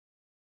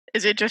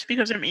Is it just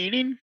because I'm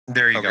eating?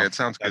 There you Okay, go. it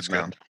sounds That's good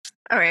now.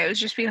 Okay, it was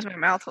just because my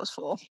mouth was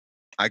full.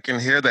 I can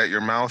hear that your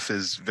mouth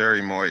is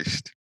very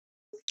moist.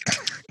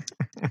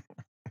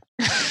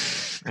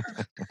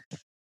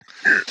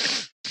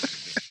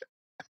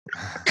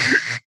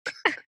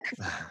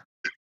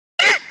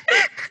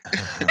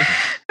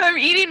 I'm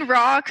eating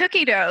raw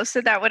cookie dough,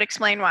 so that would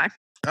explain why.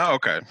 Oh,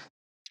 okay.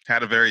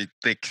 Had a very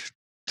thick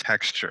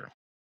texture.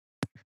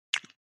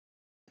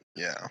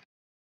 Yeah.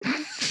 Let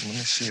me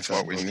see if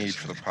What we need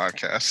for the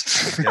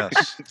podcast.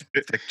 Yes,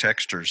 thick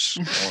textures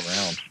all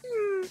around.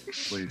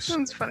 Please.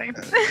 That's funny.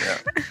 Yeah.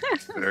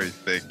 Very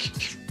thick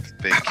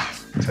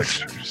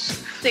textures.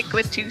 Thick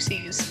with 2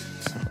 C's.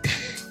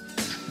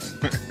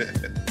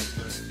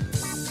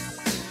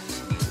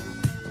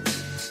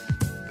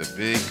 The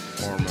big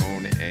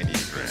hormone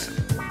enneagram.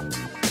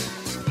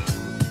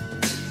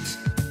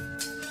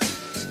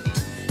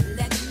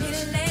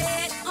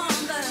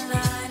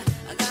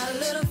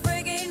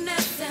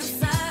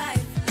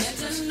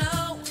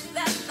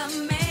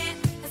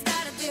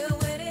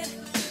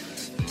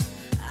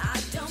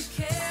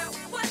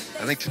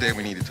 I think today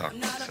we need to talk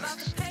about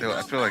sex.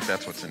 I feel like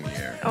that's what's in the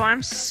air. Oh,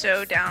 I'm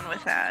so down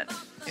with that.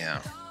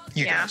 Yeah.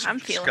 You Yeah, guys are I'm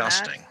feeling that.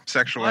 disgusting.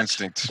 Sexual What?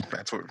 instinct.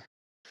 That's what.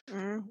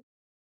 Mm.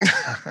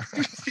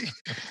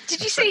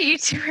 Did you say you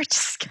two are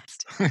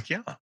disgusting?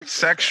 Yeah.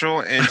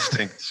 Sexual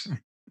instinct.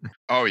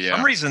 Oh, For yeah.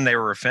 some reason they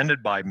were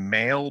offended by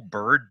male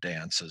bird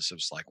dances. It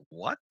was like,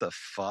 what the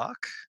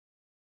fuck?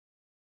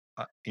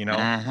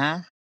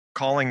 Mm-hmm.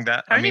 Calling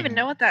that. I don't even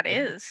know what that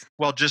is.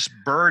 Well, just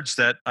birds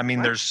that,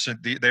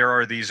 What? there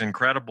are these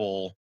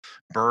incredible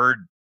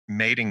bird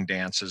mating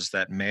dances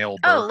that male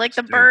birds Oh, like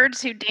the do.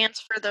 birds who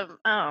dance for the.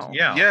 Oh.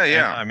 Yeah.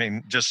 Yeah, and, yeah.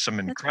 Just some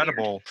That's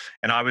incredible,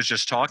 and I was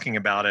just talking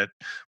about it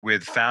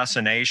with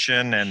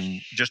fascination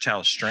and just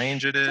how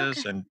strange it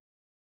is Okay.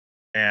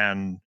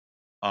 and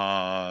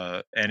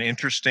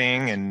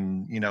interesting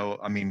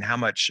and, how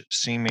much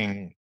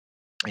seeming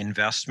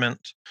investment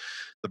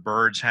the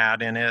birds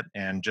had in it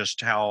and just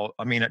how,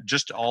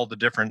 just all the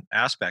different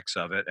aspects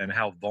of it and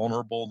how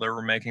vulnerable they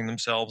were making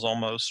themselves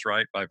almost,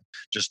 right? By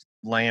just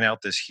laying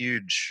out this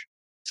huge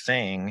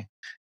thing.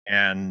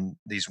 And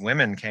these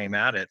women came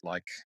at it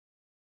like,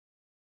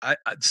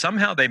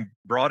 somehow they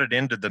brought it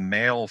into the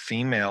male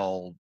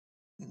female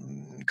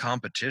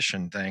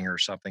competition thing or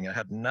something. It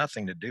had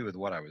nothing to do with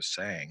what I was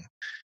saying.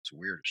 It's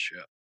weird as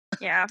shit.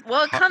 Yeah.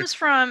 Well, it How- comes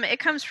from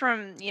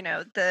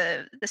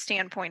the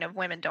standpoint of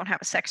women don't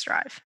have a sex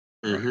drive,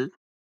 Mm-hmm.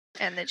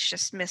 and it's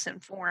just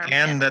misinformed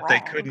And that they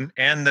wrong. couldn't,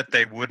 and that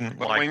they wouldn't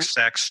But like when-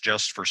 sex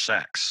just for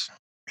sex.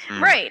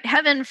 Right.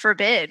 Heaven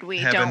forbid we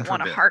Heaven don't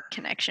want a forbid. heart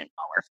connection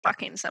while we're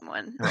fucking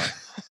someone. Right.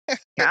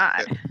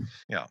 God.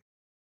 Yeah.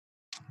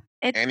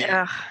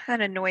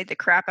 That annoyed the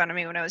crap out of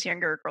me when I was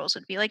younger. Girls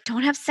would be like,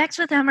 "Don't have sex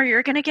with them or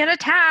you're gonna get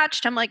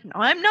attached." I'm like, "No,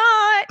 I'm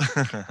not.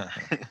 That's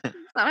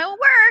not how it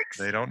works."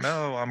 They don't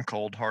know I'm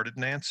cold-hearted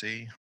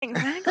Nancy.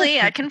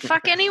 Exactly. I can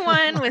fuck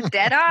anyone with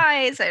dead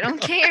eyes. I don't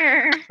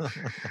care.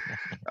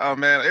 Oh,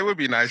 man. It would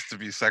be nice to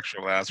be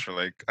sexual ass for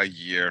like a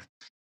year.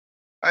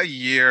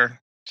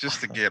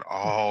 Just to get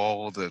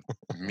all the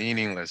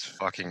meaningless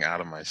fucking out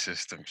of my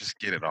system. Just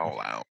get it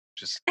all out.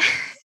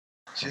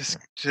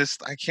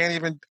 I can't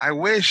even.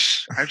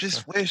 I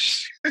just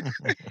wish.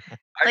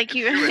 Like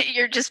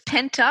you're just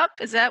pent up.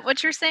 Is that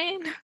what you're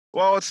saying?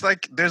 Well, it's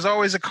like there's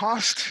always a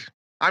cost.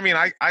 I mean,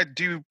 I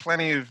do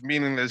plenty of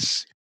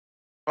meaningless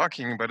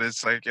fucking, but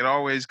it's like it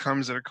always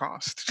comes at a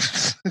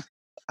cost.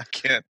 I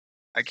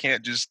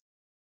can't just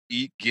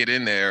get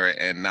in there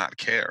and not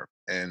care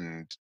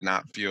and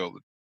not feel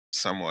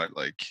somewhat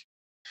like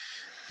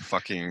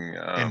fucking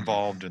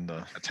Involved in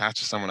the attached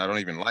to someone I don't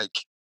even like.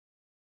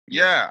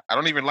 Yeah, I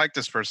don't even like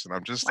this person.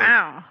 I'm just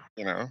Wow.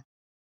 like,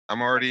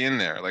 I'm already in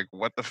there. Like,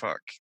 what the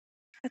fuck?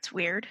 That's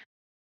weird.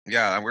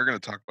 Yeah, and we're gonna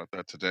talk about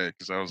that today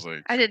because I was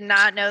like, I did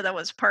not know that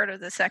was part of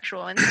the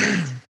sexual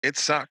instinct. it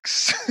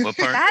sucks.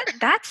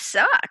 That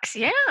sucks.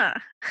 Yeah.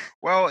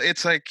 Well,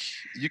 it's like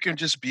you can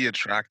just be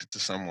attracted to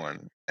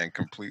someone and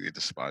completely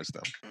despise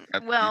them.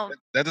 Well,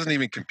 that doesn't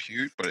even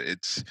compute, but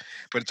it's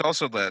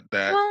also that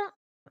well,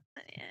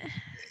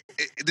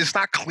 it's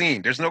not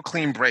clean. There's no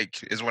clean break,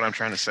 is what I'm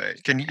trying to say.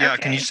 Can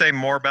you say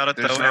more about it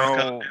There's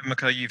though,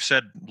 Emeka? You've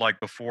said like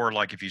before,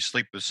 like if you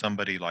sleep with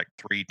somebody like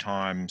 3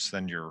 times,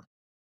 then you're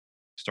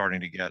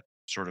starting to get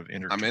sort of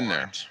intertwined. I'm in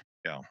there.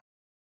 Yeah.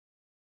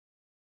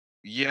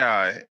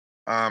 Yeah.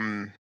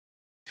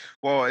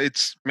 Well,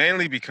 it's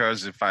mainly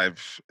because if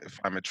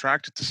I'm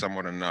attracted to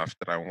someone enough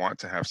that I want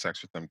to have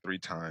sex with them 3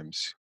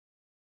 times,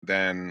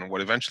 then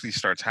what eventually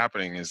starts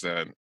happening is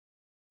that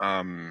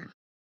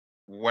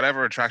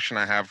whatever attraction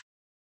I have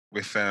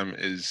with them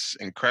is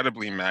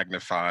incredibly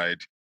magnified,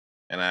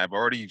 and I've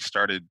already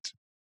started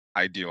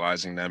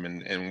idealizing them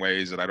in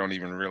ways that I don't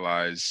even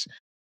realize.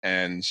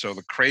 And so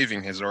the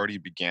craving has already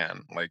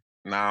began. Like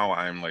now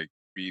I'm like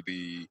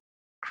really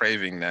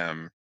craving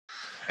them.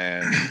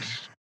 And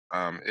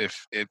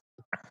if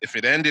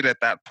it ended at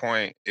that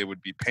point, it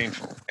would be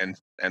painful. And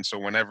so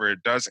whenever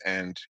it does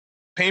end,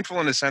 painful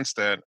in the sense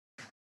that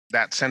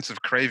sense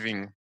of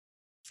craving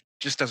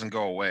just doesn't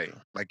go away.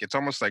 Like it's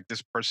almost like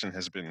this person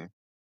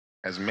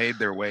has made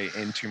their way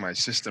into my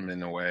system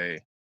in a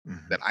way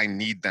Mhm. that I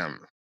need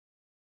them.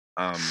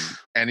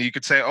 And you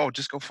could say, oh,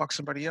 just go fuck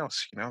somebody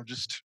else,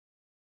 just.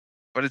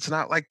 But it's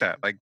not like that.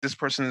 Like this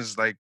person is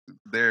like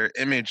their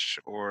image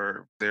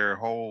or their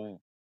whole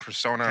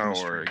persona or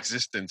Chemistry.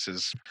 existence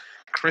is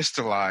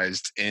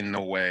crystallized in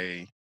a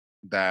way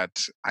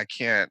that I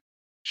can't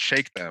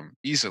shake them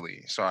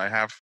easily. So I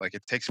have like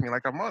it takes me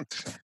like a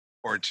month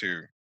or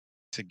two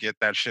to get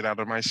that shit out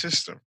of my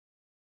system,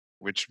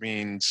 which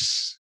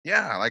means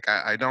yeah, like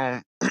I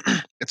don't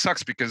it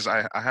sucks because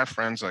I have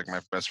friends like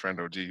my best friend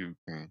OG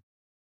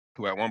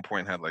who at one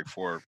point had like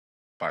 4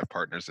 5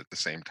 partners at the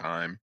same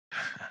time.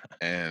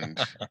 And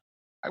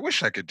I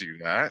wish I could do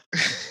that.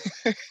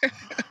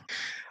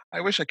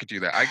 I wish I could do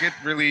that.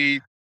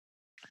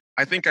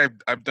 I think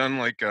I've done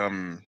like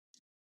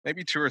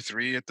maybe 2 or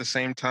 3 at the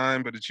same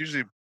time, but it's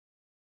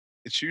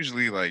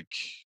usually like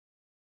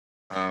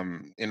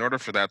in order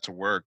for that to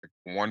work,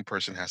 like, one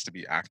person has to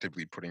be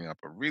actively putting up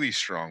a really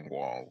strong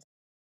wall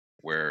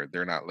where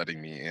they're not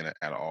letting me in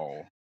at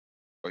all.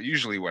 But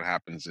usually what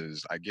happens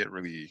is I get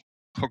really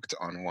hooked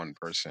on one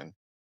person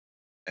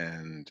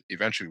and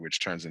eventually which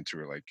turns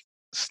into a like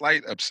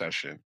slight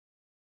obsession.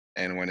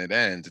 And when it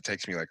ends, it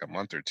takes me like a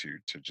month or two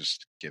to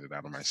just get it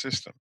out of my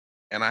system.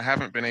 And I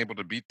haven't been able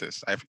to beat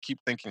this. I keep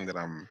thinking that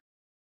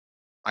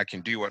I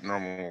can do what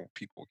normal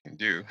people can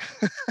do.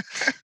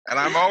 And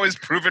I'm always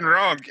proven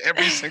wrong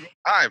every single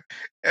time.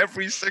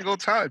 Every single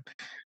time.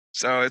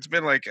 So it's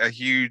been like a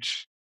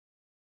huge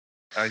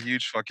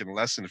fucking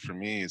lesson for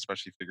me,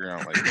 especially figuring out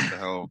like what the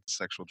hell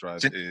sexual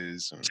drive It's,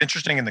 is and it's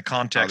interesting in the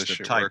how this context of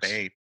shit type works.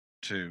 8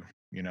 too,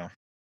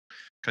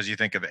 because you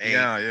think of 8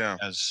 Yeah, yeah.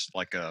 as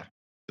like the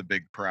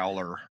big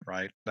prowler,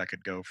 right? That can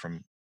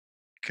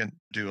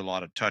do a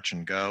lot of touch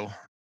and go,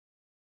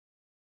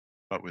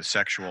 but with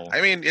sexual,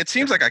 I mean, it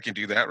seems like different. I can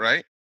do that,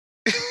 right?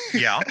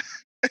 Yeah.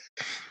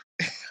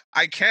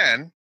 I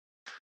can.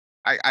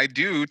 I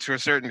do to a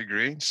certain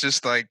degree. It's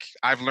just like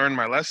I've learned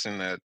my lesson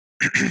that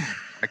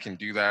I can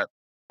do that.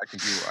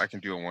 I can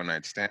do a one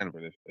night stand,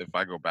 but if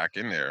I go back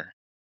in there,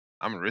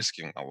 I'm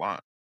risking a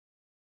lot.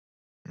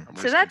 I'm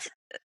So risking.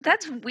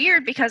 that's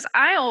weird because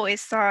I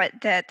always thought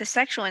that the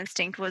sexual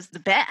instinct was the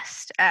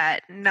best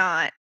at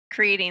not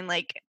creating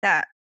like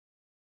that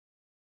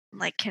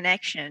like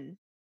connection.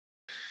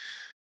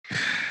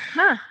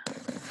 Huh.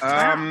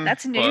 Wow, Um,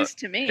 that's Well, news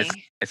to me.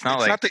 it's not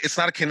like it's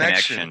not a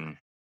connection. connection.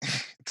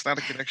 It's not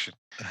a connection.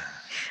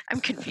 I'm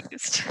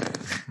confused.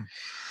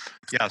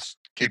 Yes.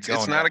 Keep It's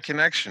going. not a Alex.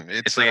 connection.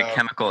 It's like a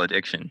chemical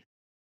addiction.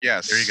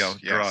 Yes. There you go.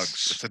 Yes.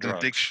 Drugs. It's an Drugs.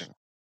 addiction.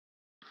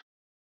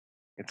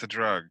 It's a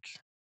drug.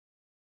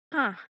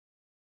 Huh.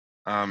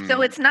 Um,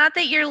 So it's not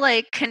that you're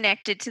like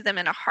connected to them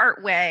in a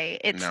heart way.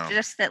 It's No.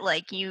 just that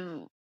like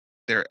you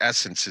their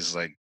essence is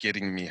like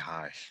getting me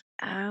high.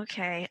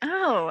 okay.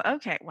 Oh,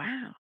 okay.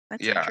 Wow.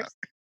 That's Yeah. interesting.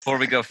 Before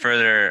we go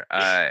further,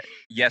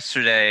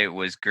 yesterday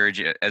was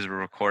Gurdjieff, as we're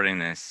recording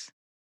this,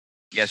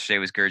 yesterday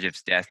was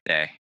Gurdjieff's death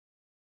day.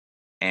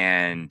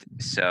 And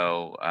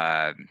so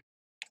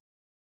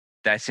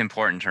that's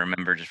important to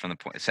remember just from the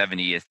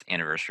 70th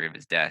anniversary of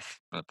his death,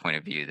 from the point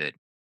of view that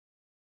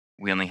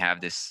we only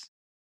have this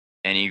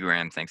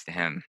Enneagram thanks to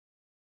him.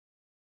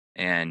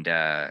 And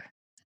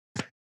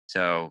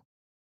so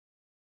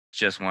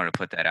just wanted to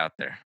put that out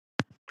there.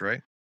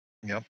 Great.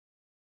 Yep.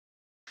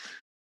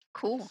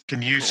 Cool.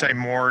 Can you say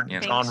more, Yeah.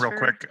 John, Thanks real for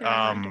quick? the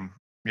reminder.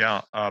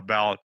 Yeah,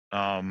 about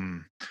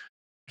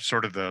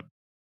sort of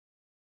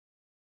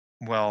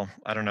well,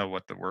 I don't know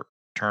what the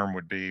term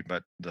would be,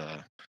 but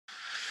the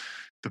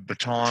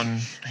baton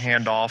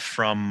handoff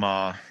from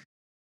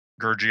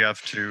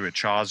Gurdjieff to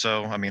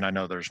Ichazo. I mean, I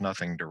know there's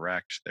nothing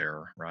direct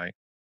there, right?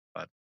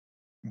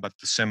 But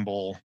the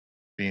symbol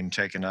being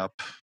taken up.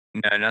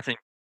 No, nothing.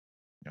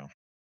 No.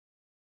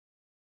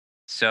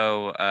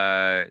 So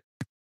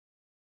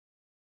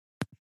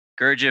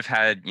Gurdjieff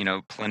had,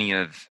 plenty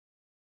of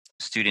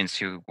students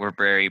who were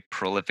very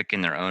prolific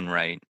in their own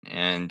right.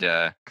 And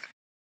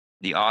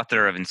the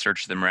author of In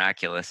Search of the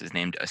Miraculous is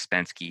named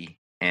Ouspensky.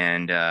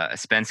 And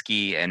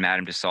Ouspensky and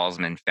Madame de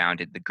Salzman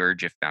founded the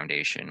Gurdjieff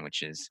Foundation,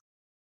 which is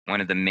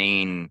one of the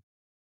main.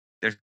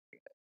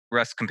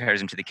 Russ compares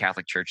him to the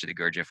Catholic Church of the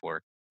Gurdjieff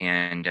work.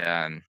 And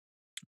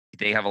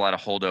they have a lot of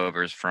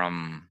holdovers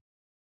from,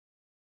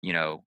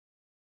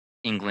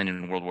 England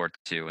in World War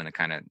II and the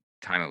kind of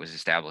time it was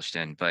established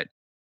in. But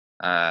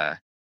and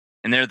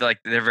they're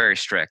very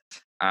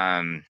strict.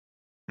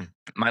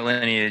 My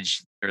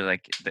lineage, or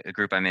like the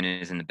group I'm in,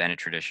 is in the Bennett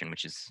tradition,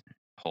 which is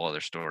a whole other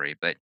story.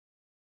 But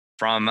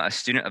from a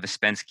student of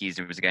Ouspensky's,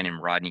 there was a guy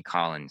named Rodney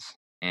Collins,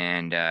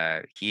 and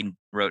he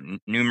wrote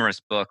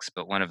numerous books,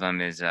 but one of them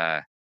is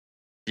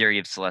Theory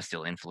of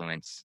Celestial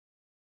Influence,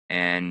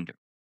 and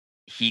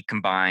he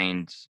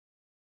combined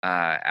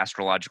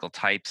astrological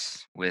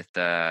types with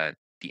the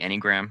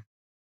Enneagram.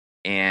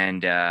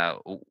 And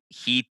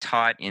he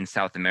taught in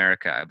South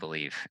America, I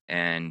believe,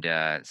 and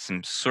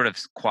some sort of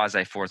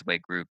quasi fourth way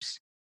groups.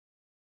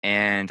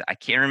 And I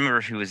can't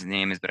remember who his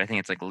name is, but I think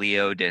it's like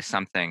Leo de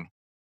something.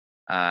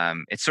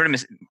 it's sort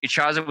of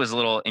Ichazo was a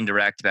little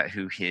indirect about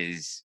who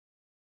his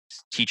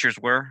teachers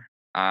were,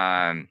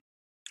 but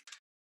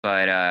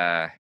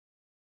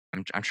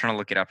I'm trying to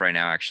look it up right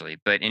now actually.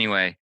 But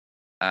anyway,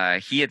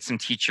 he had some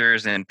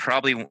teachers, and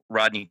probably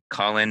Rodney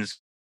Collins,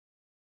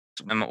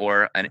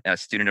 or a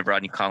student of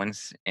Rodney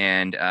Collins,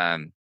 and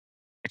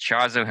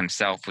Ichazo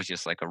himself was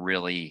just like a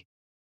really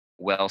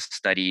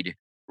well-studied,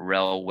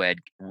 well-read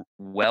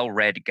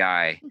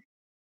guy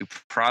who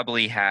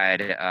probably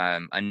had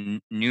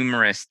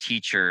numerous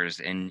teachers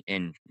and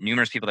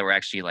numerous people that were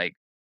actually like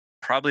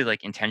probably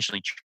like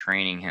intentionally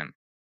training him.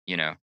 You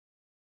know,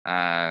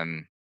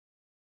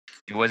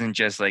 it wasn't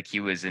just like he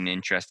was an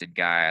interested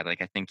guy.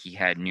 Like I think he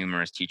had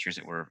numerous teachers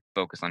that were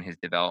focused on his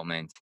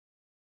development.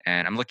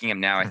 And I'm looking him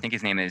now. I think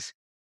his name is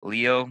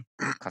Leo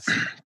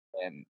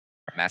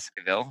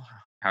Mascaville,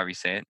 however you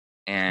say it.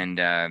 And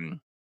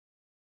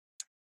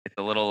it's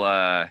a little.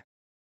 I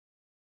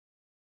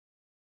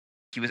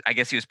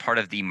guess he was part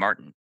of the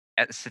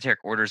esoteric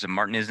orders of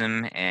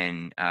Martinism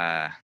and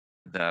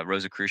the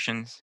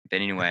Rosicrucians.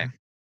 But anyway,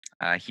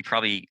 he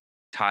probably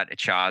taught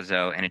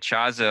Ichazo, and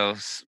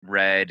Ichazo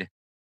read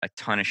a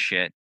ton of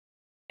shit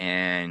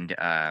and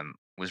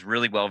was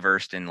really well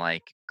versed in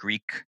like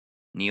Greek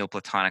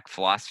Neoplatonic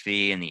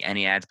philosophy and the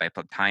Enneads by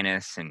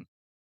Plotinus and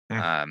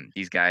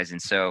these guys,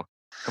 and so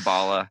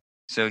Kabbalah.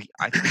 So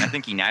I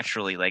think he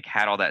naturally like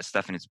had all that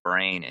stuff in his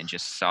brain and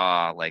just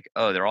saw like,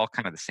 oh, they're all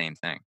kind of the same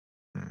thing.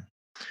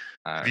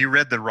 Have you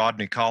read the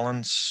Rodney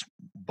Collins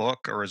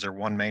book, or is there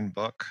one main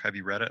book? Have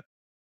you read it?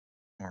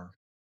 Or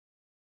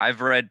I've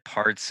read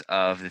parts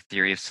of the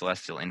Theory of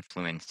Celestial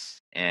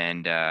Influence,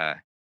 and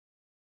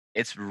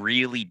it's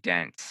really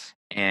dense,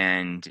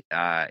 and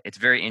it's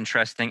very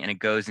interesting, and it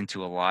goes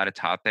into a lot of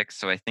topics.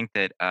 So I think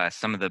that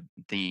some of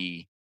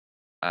the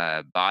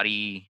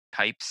body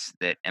types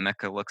that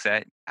Emeka looks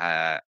at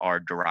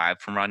are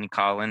derived from Rodney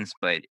Collins,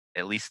 but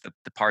at least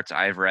the parts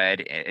I've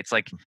read, it's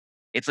like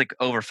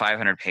over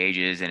 500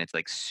 pages, and it's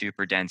like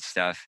super dense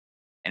stuff,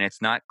 and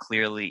it's not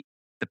clearly,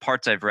 the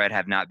parts I've read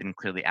have not been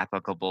clearly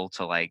applicable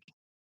to like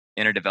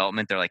inner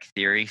development. They're like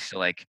theory. So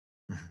like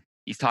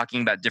he's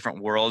talking about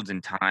different worlds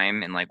and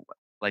time, and like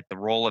the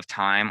role of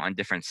time on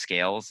different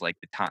scales, like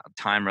the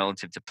time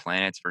relative to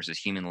planets versus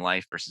human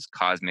life versus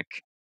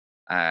cosmic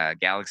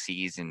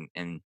galaxies, and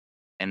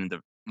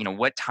the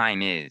what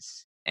time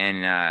is.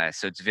 And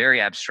so it's very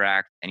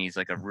abstract, and he's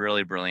like a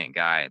really brilliant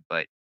guy,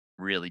 but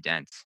really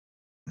dense.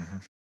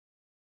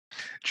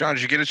 John,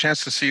 did you get a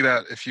chance to see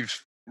that? If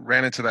you've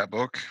ran into that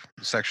book,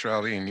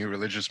 Sexuality and New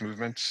Religious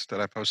Movements,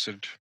 that I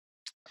posted?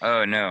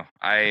 Oh no,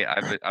 I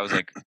was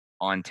like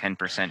on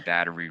 10%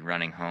 battery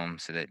running home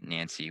so that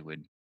Nancy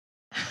would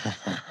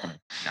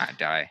not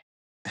die.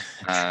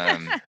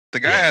 The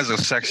guy has a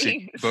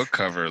sexy book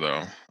cover,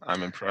 though.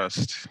 I'm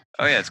impressed.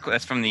 Oh yeah,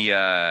 that's from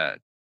the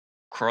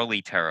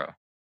Crowley Tarot.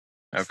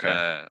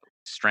 Okay.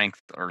 Strength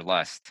or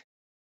Lust.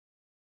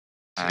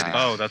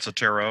 Oh, that's a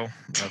tarot.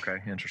 Okay,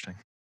 interesting.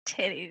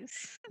 Titties.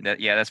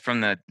 That's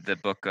from the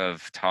book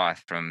of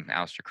Thoth from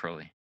Aleister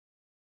Crowley.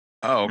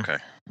 Oh, okay.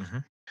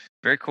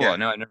 Very cool. Yeah.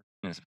 No, I've never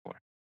seen this before.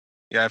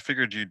 Yeah, I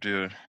figured you'd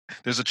do.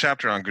 There's a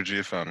chapter on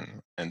Gurdjieff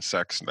and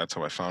sex, and that's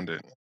how I found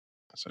it.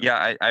 So.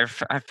 Yeah, I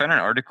found an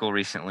article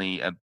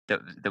recently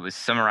that was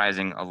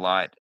summarizing a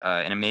lot,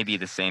 and it may be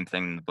the same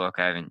thing in the book.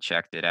 I haven't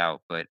checked it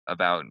out, but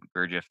about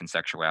Gurdjieff and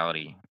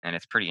sexuality, and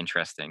it's pretty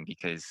interesting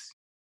because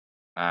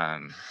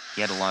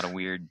he had a lot of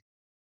weird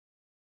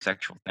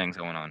sexual things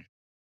going on.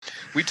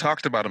 We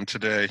talked about him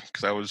today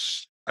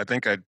because I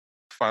think I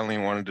finally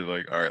wanted to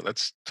like, all right,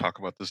 let's talk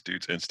about this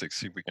dude's instincts,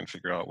 see if we can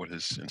figure out what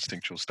his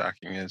instinctual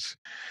stacking is.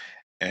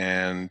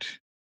 And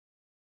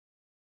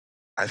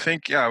I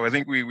think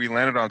we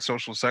landed on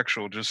social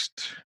sexual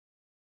just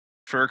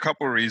for a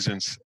couple of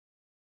reasons.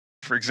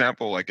 For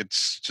example, like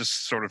it's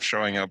just sort of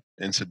showing up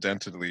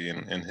incidentally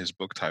in his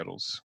book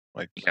titles,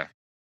 like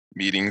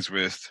Meetings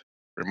with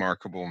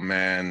Remarkable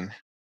Man.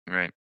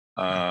 Right.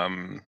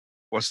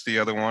 What's the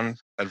other one?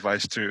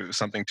 Advice to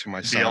something to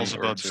my son,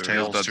 Beelzebub's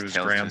Tales to his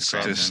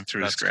grandson. To his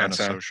grandson. Kind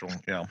of social,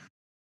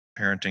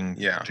 parenting,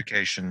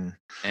 education,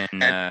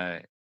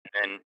 and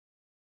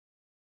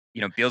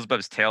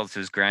Beelzebub's Tales to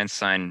his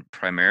grandson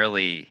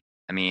primarily.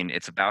 I mean,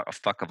 it's about a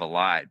fuck of a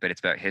lot, but it's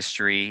about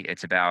history.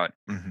 It's about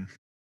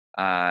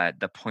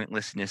the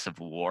pointlessness of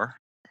war.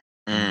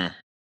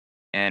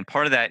 And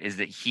part of that is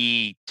that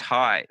he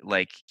taught,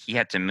 like, he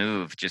had to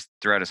move just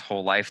throughout his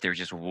whole life. There were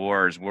just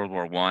wars, World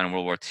War I,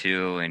 World War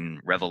II, and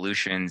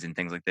revolutions and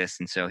things like this.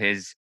 And so a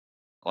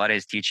lot of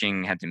his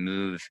teaching had to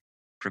move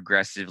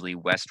progressively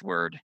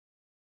westward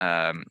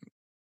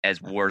as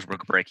wars were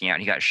breaking out.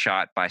 He got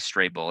shot by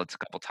stray bullets a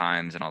couple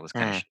times and all this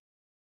kind of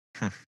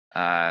shit.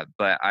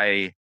 But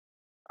I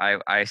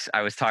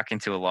was talking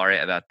to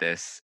Ilaria about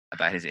this,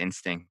 about his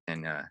instinct,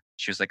 and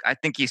she was like, I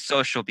think he's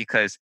social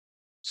because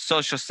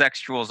social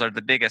sexuals are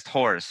the biggest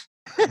whores.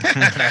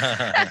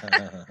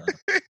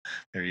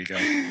 There you go.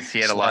 He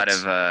had a lot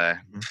of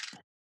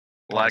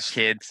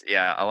kids.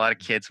 Yeah, a lot of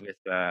kids with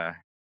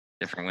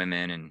different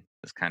women and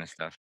this kind of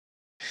stuff.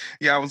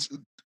 Yeah,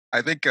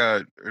 I think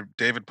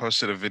David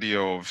posted a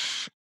video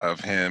of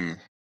him.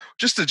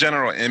 Just the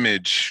general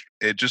image.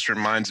 It just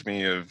reminds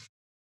me of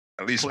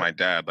at least my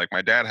dad. Like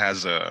my dad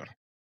has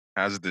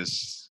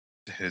this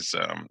has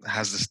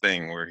this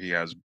thing where he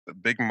has a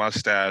big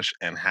mustache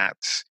and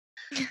hats,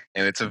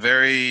 and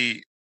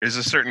there's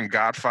a certain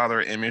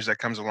Godfather image that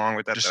comes along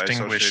with that I associate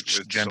Distinguished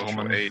with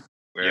gentleman. Social 8,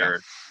 Yeah. where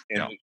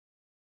Yeah.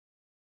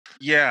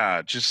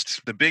 yeah,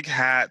 just the big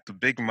hat, the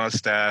big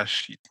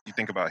mustache. You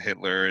think about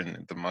Hitler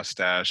and the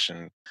mustache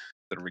and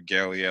the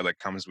regalia that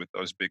comes with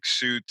those big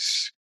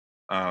suits,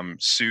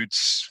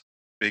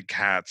 big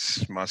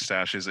hats,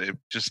 mustaches. It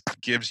just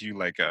gives you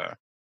like a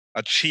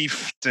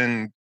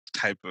chieftain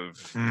type of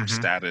Mhm.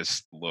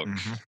 status look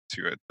Mhm.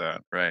 to it,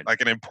 that Right.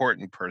 like an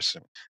important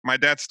person. My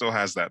dad still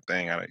has that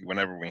thing.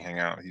 Whenever we hang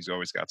out, he's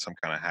always got some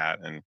kind of hat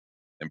and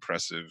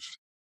impressive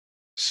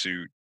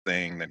suit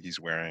thing that he's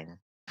wearing.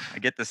 I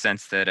get the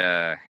sense that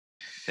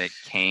that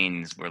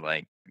canes were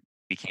like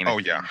became a Oh,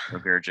 thing yeah. for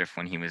Gurdjieff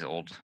when he was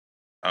old.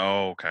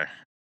 Oh, okay.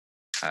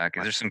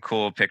 Because there's some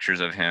cool pictures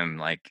of him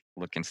like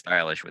looking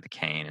stylish with a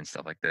cane and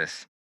stuff like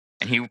this.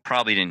 And he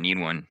probably didn't need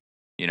one.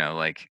 You know,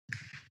 like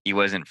he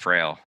wasn't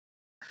frail.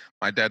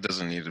 My dad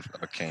doesn't need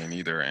a cane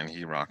either, and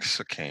he rocks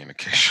a cane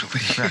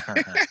occasionally.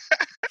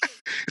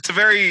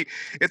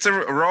 It's a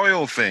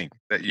royal thing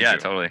that you Yeah, do.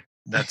 totally.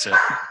 That's it.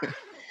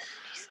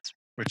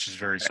 Which is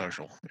very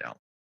social. Yeah.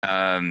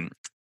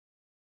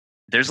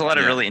 There's a lot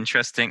of Yeah. really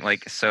interesting,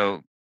 like,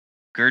 so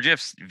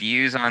Gurdjieff's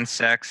views on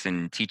sex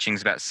and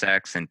teachings about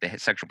sex and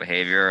sexual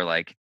behavior are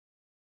like,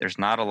 there's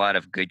not a lot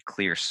of good,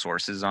 clear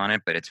sources on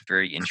it, but it's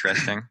very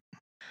interesting.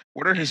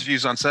 What are his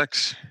views on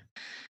sex?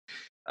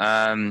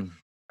 Um,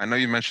 I know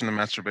you mentioned the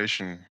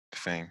masturbation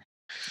thing.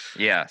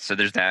 yeah, so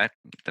there's that,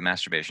 the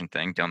masturbation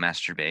thing. Don't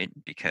masturbate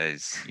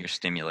because you're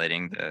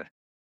stimulating the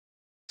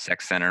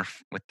sex center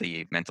with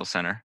the mental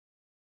center.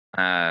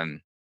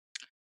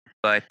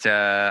 But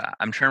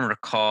I'm trying to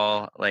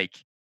recall, like,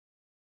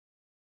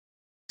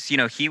 so, you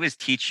know, he was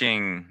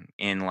teaching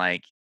in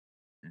like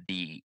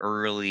the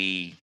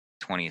early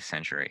 20th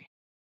century,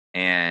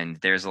 and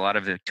there's a lot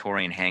of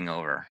Victorian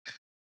hangover.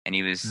 And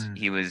he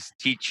was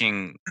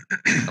teaching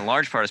a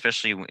large part,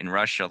 especially in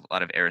Russia, a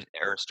lot of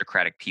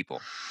aristocratic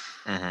people.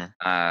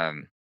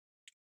 Mm-hmm.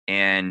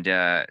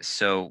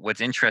 So what's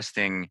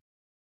interesting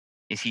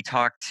is he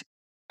talked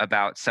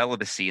about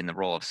celibacy and the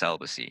role of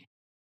celibacy,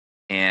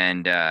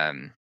 and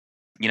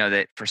you know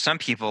that for some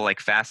people, like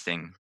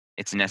fasting,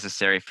 it's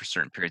necessary for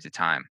certain periods of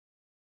time.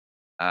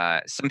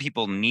 Some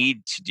people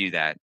need to do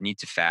that, need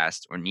to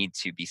fast, or need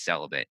to be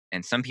celibate,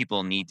 and some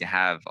people need to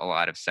have a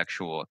lot of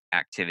sexual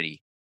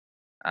activity.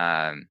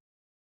 Um,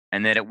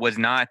 and that it was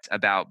not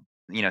about,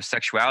 you know,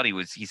 sexuality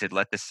was, he said,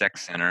 let the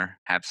sex center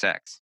have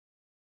sex,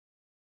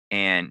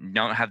 and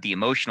don't have the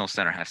emotional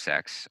center have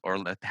sex, or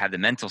have the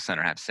mental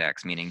center have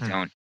sex, meaning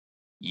don't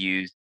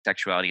use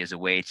sexuality as a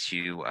way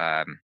to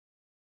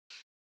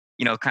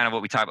you know, kind of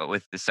what we talk about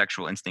with the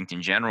sexual instinct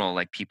in general,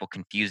 like people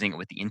confusing it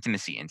with the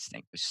intimacy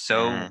instinct. It's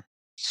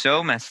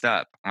so messed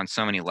up on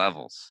so many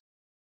levels,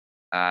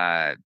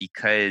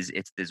 because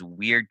it's this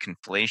weird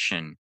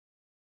conflation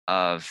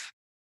of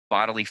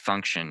bodily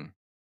function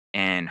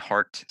and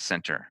heart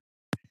center,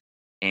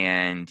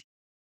 and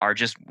are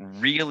just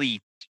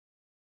really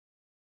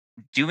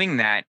doing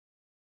that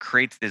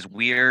creates this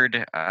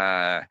weird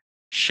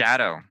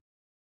shadow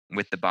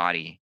with the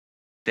body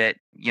that,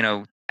 you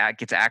know,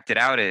 gets acted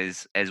out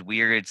as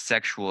weird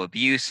sexual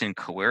abuse and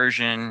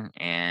coercion,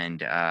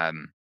 and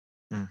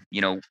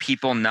you know,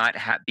 people not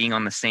being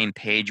on the same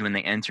page when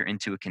they enter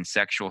into a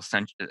consensual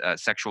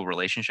sexual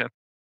relationship,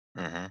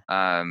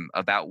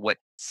 about what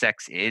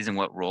sex is and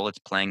what role it's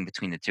playing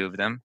between the two of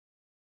them.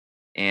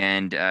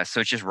 And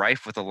so it's just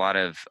rife with a lot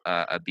of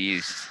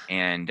abuse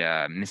and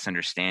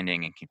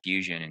misunderstanding and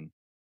confusion, and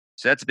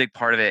so that's a big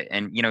part of it.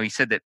 And you know, he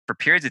said that for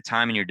periods of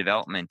time in your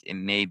development, it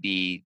may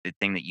be the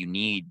thing that you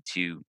need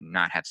to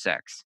not have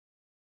sex,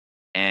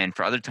 and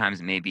for other times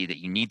it may be that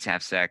you need to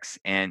have sex.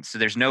 And so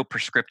there's no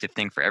prescriptive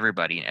thing for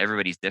everybody, and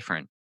everybody's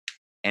different,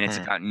 and it's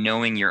about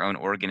knowing your own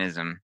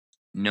organism,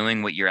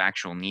 knowing what your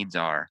actual needs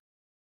are,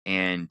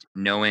 and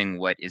knowing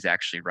what is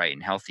actually right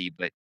and healthy.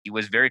 But he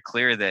was very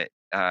clear that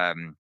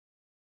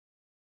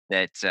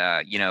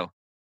you know,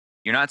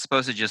 you're not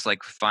supposed to just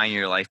like find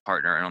your life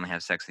partner and only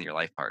have sex with your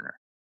life partner.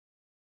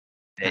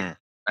 That,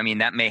 I mean,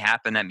 that may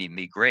happen, that may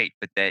be great,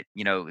 but that,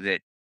 you know, that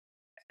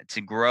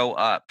to grow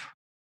up,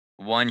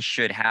 one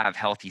should have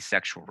healthy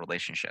sexual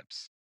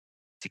relationships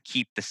to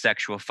keep the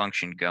sexual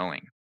function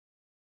going.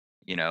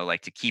 You know,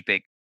 like to keep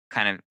it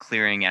kind of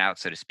clearing it out,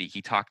 so to speak.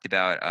 He talked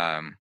about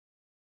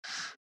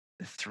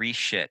the three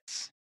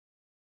shits.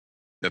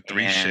 The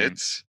three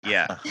shits?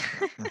 Yeah.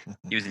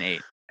 He was an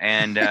 8.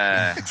 And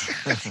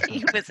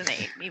He was an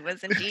 8. He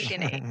was indeed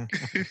an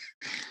 8.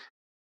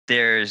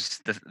 there's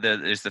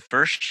the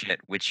first shit,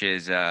 which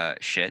is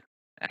shit,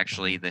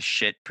 actually the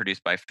shit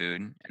produced by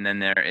food, and then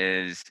there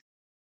is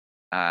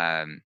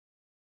the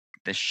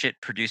shit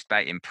produced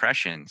by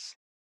impressions,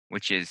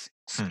 which is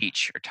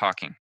speech or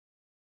talking.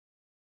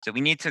 So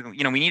we need to, we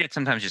need to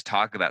sometimes just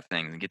talk about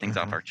things and get things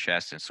off Mhm. our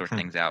chest and sort Hmm.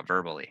 things out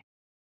verbally.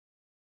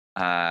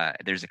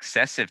 There's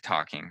excessive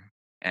talking,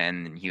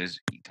 and he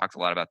talked a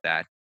lot about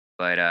that.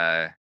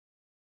 But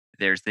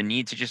there's the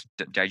need to just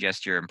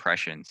digest your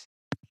impressions,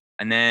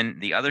 and then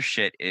the other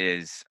shit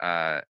is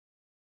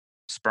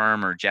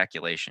sperm or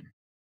ejaculation,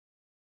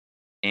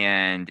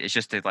 and it's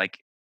just to like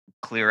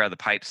clear out the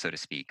pipe, so to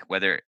speak.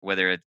 Whether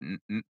it's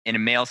in a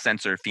male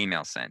sense or a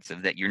female sense,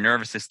 of that your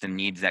nervous system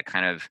needs that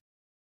kind of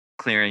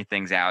clearing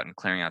things out and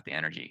clearing out the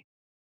energy,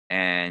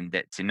 and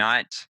that to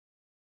not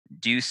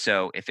do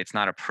so if it's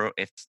not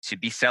if to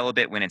be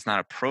celibate when it's not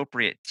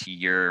appropriate to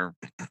your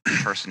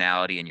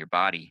personality and your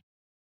body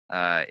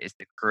is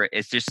to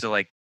it's just to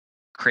like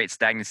create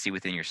stagnancy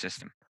within your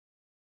system,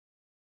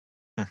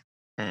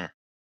 Hmm.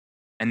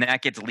 and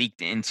that gets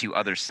leaked into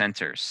other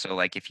centers. So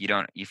like if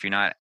you're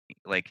not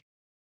like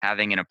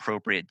having an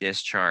appropriate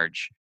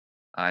discharge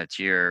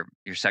to your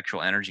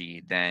sexual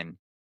energy, then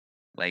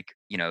like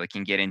it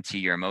can get into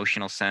your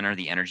emotional center.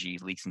 The energy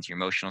leaks into your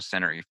emotional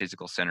center, or your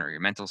physical center, or your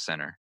mental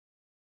center.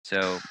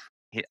 So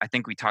I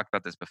think we talked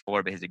about this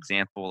before, but his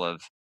example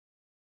of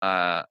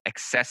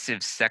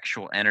excessive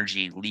sexual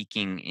energy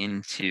leaking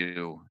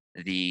into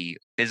the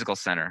physical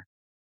center.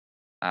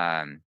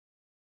 Um,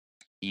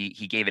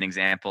 he gave an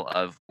example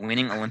of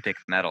winning Olympic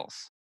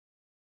medals,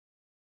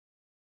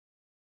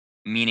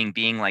 meaning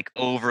being like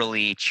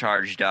overly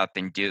charged up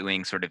and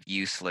doing sort of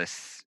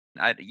useless.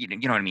 You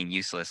know what I mean?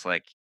 Useless,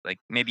 like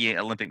maybe an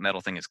Olympic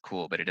medal thing is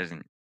cool, but it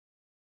doesn't.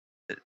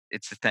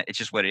 It's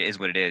just what it is.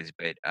 What it is.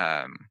 But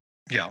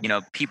Yeah.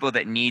 People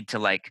that need to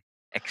like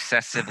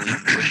excessively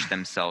push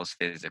themselves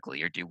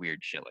physically or do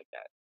weird shit like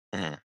that.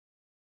 Mhm.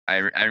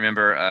 I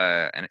remember,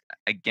 and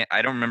again,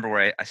 I don't remember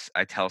where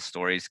I tell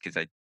stories because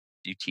I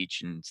do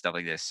teach and stuff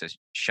like this. So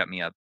shut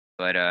me up.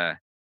 But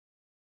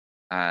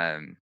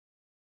um,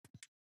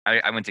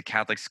 I went to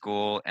Catholic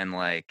school, and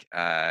like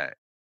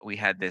we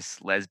had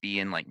this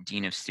lesbian like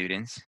dean of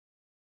students,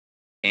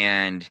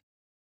 and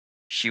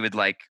she would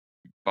like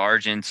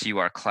barge into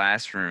our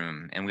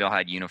classroom, and we all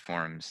had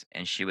uniforms,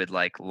 and she would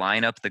like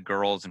line up the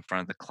girls in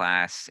front of the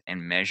class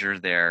and measure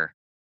their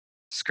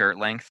skirt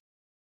length.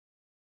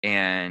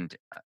 And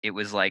it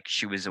was like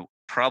she was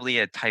probably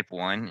a type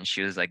 1, and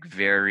she was like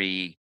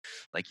very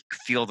like you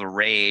could feel the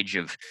rage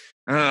of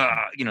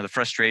the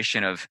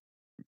frustration of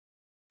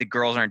the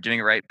girls aren't doing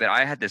it right. But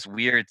I had this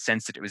weird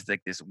sense that it was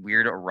like this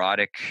weird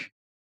erotic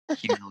For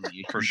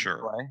humiliation sure.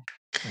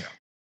 display, Yeah.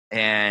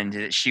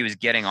 and she was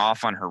getting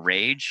off on her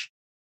rage.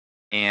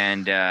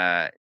 And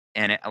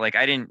like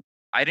I didn't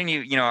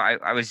even,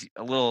 I was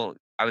a little,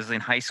 I was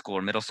in high school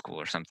or middle school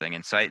or something,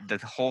 and so the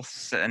whole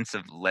sense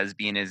of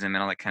lesbianism and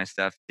all that kind of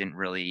stuff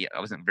I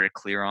wasn't very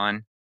clear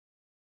on.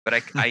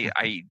 But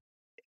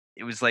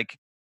it was like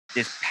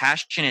this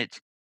passionate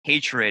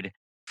hatred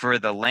for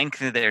the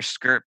length of their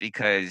skirt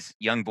because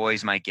young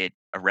boys might get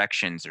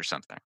erections or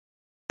something,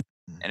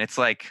 and it's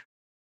like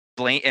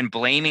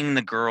blaming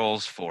the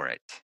girls for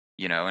it,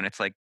 and it's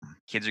like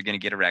kids are going to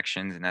get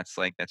erections, and that's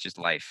just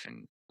life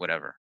and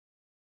whatever.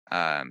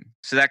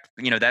 So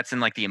that's in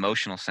like the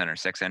emotional center,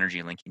 sex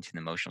energy linking to the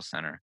emotional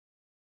center.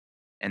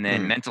 And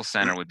then Hmm. mental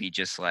center would be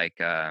just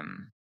like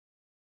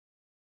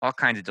all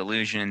kinds of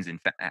delusions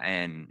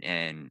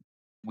and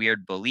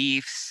weird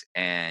beliefs.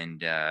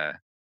 And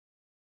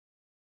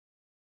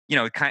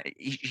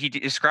he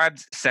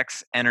describes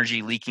sex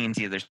energy leaking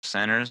into the other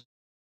centers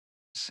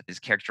is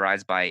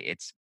characterized by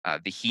its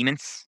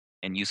vehemence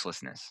and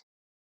uselessness.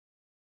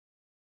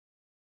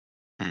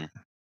 Hmm.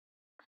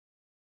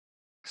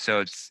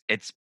 So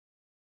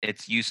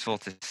it's useful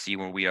to see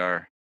where we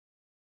are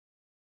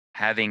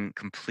having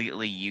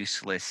completely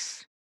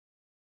useless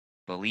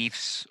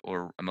beliefs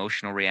or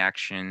emotional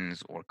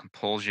reactions or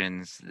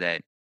compulsions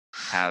that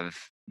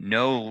have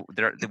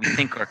that we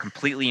think are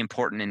completely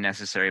important and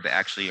necessary, but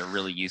actually are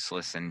really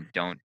useless and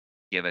don't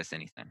give us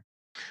anything.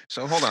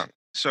 So hold on.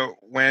 So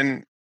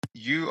when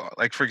you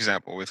like, for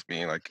example, with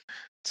me, like,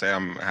 say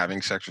I'm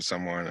having sex with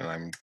someone and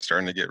I'm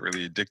starting to get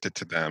really addicted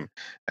to them,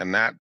 and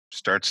that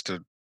starts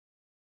to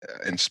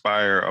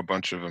inspire a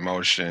bunch of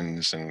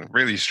emotions and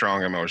really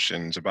strong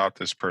emotions about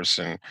this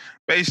person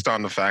based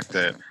on the fact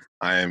that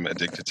I'm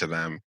addicted to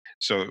them.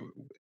 So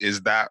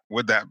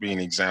would that be an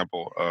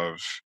example of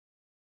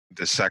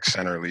the sex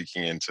center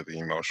leaking into the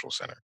emotional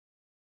center?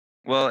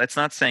 Well, it's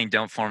not saying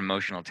don't form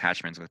emotional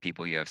attachments with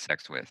people you have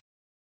sex with.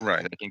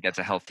 Right. I think that's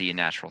a healthy and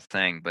natural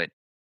thing, but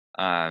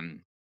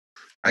um,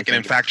 I Like an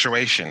think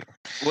infatuation.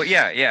 well,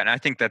 yeah, and I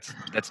think that's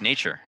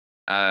nature.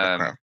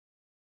 Okay.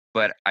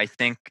 But I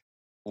think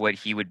what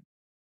he would,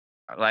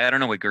 like, I don't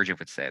know what Gurdjieff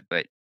would say,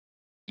 but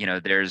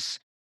there's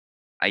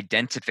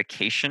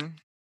identification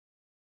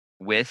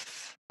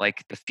with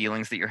like the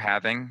feelings that you're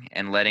having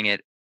and letting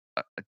it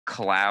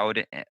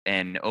cloud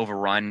and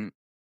overrun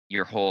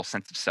your whole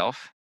sense of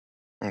self.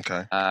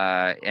 Okay.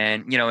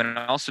 And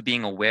also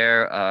being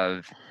aware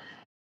of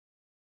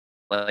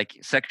like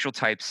sexual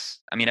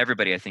types. I mean,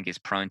 everybody I think is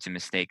prone to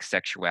mistake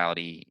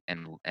sexuality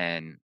and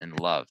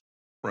love,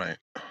 Right.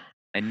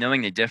 and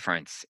knowing the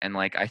difference. And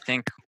like I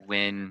think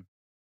when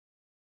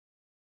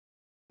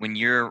when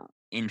your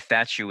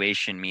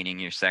infatuation, meaning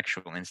your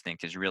sexual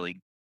instinct, is really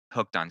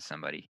hooked on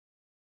somebody,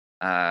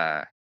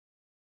 uh,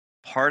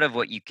 part of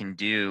what you can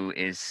do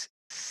is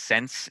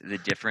sense the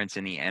difference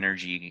in the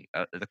energy,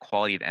 the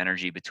quality of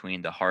energy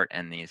between the heart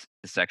and the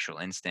sexual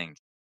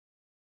instinct.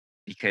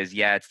 Because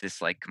yeah, it's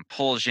this like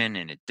compulsion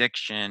and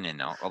addiction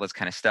and all this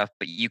kind of stuff,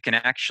 but you can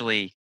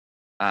actually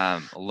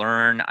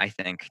learn, I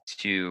think,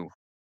 to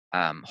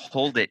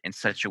hold it in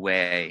such a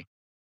way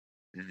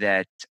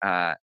that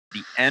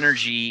the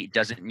energy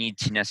doesn't need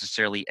to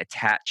necessarily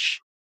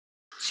attach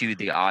to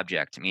the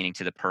object, meaning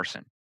to the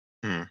person.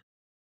 Hmm.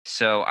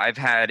 So I've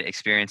had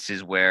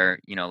experiences where,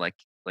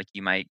 like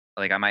you might,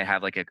 like I might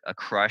have like a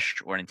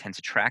crush or an intense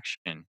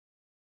attraction,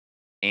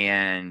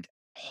 and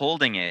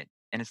holding it,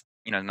 and it's,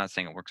 I'm not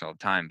saying it works all the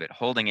time, but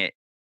holding it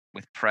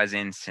with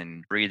presence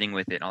and breathing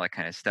with it and all that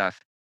kind of stuff,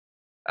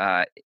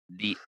 uh,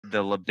 the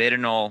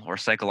libidinal or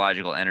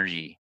psychological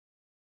energy,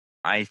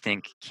 I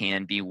think,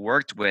 can be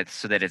worked with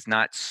so that it's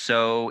not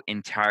so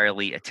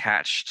entirely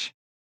attached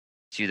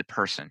to the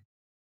person.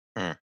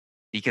 Hmm.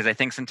 Because I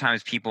think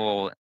sometimes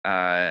people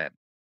that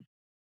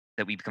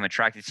we become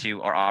attracted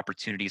to are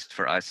opportunities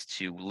for us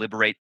to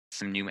liberate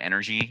some new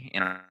energy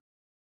in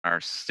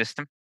our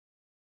system.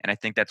 And I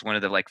think that's one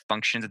of the like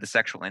functions of the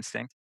sexual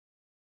instinct.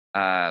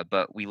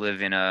 But we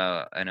live in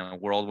a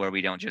world where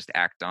we don't just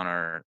act on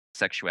our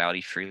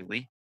sexuality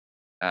freely,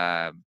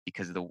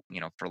 because of the,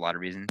 for a lot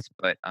of reasons.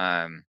 But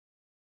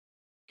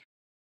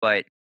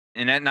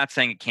and I'm not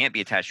saying it can't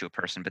be attached to a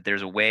person, but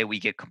there's a way we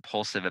get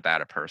compulsive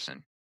about a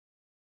person.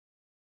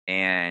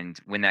 And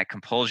when that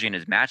compulsion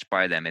is matched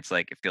by them, it's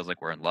like it feels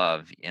like we're in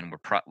love, and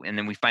and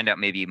then we find out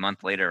maybe a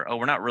month later, oh,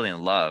 we're not really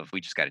in love.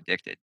 We just got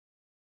addicted.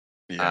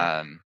 Yeah.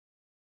 Um,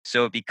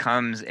 so it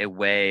becomes a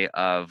way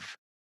of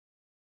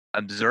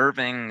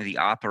observing the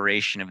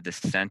operation of the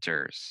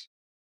centers,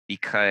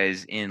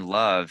 because in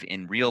love,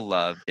 in real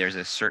love, there's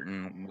a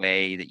certain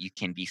way that you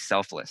can be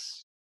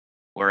selfless,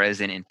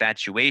 whereas in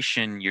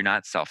infatuation, you're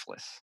not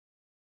selfless.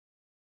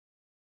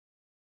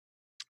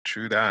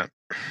 True that.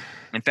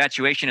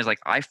 Infatuation is like,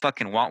 I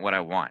fucking want what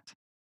I want.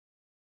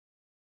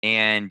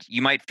 And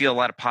you might feel a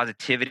lot of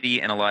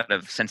positivity and a lot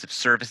of sense of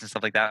service and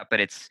stuff like that, but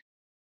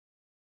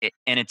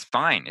and it's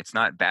fine. It's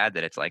not bad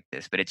that it's like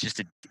this, but it's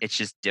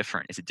just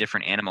different. It's a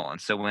different animal.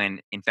 And so when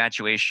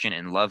infatuation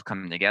and love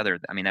come together,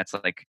 I mean, that's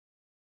like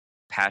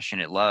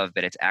passionate love,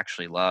 but it's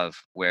actually love.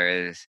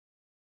 Whereas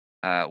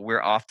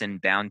we're often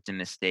bound to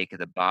mistake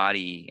the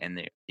body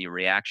and the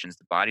reactions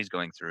the body's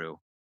going through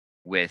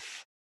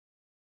with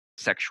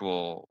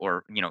sexual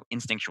or,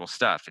 instinctual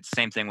stuff. It's the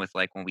same thing with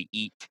like when we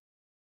eat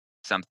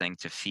something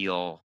to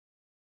feel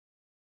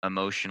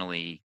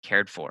emotionally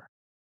cared for,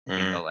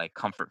 Mhm. like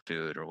comfort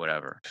food or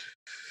whatever.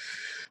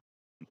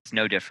 It's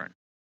no different.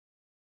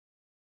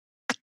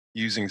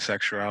 Using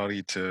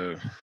sexuality to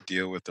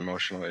deal with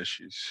emotional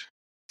issues.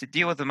 To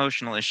deal with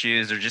emotional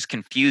issues or just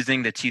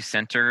confusing the two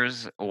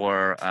centers,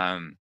 or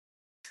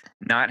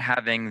not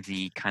having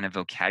the kind of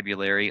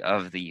vocabulary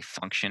of the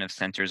function of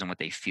centers and what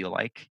they feel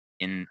like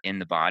in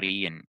the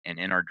body and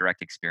in our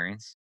direct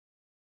experience.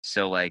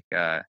 So like,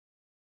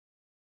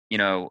 you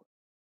know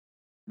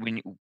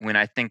when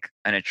I think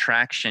an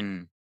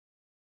attraction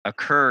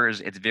occurs,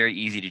 it's very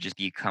easy to just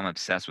become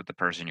obsessed with the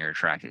person you're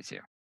attracted to.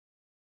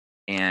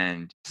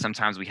 And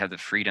sometimes we have the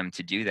freedom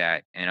to do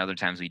that, and other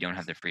times we don't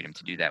have the freedom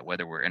to do that,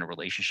 whether we're in a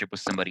relationship with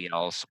somebody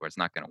else or it's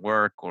not going to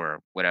work or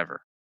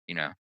whatever, you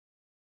know.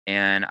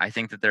 And I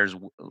think that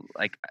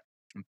like,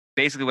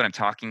 basically what I'm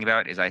talking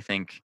about is, I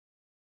think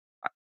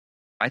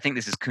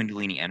this is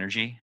kundalini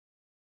energy.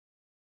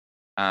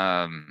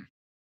 Um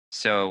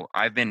so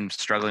I've been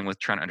struggling with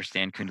trying to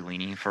understand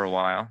kundalini for a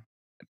while,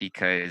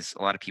 because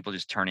a lot of people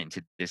just turn it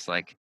into this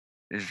like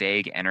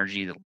vague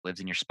energy that lives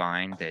in your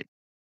spine that,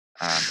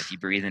 if you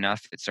breathe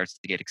enough, it starts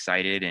to get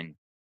excited, and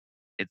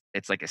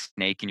it's like a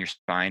snake in your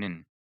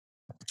spine.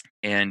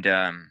 And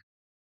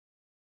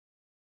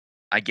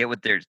I get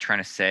what they're trying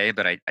to say,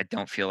 but I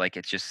don't feel like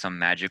it's just some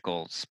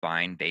magical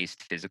spine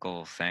based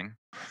physical thing.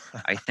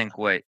 I think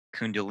what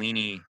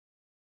kundalini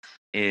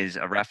is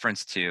a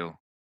reference to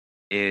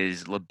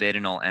is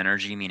libidinal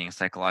energy, meaning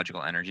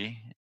psychological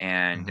energy.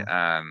 And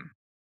Mhm.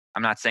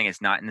 I'm not saying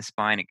it's not in the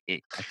spine.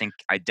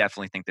 I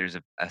definitely think there's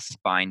a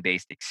spine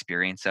based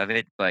experience of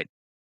it, but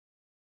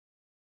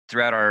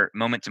throughout our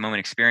moment to moment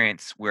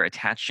experience, we're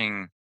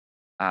attaching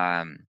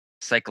um,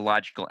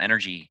 psychological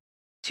energy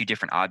to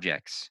different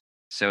objects.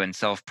 So in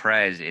self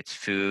pres, it's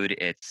food,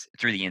 it's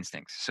through the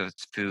instincts. So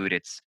it's food,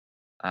 it's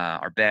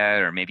our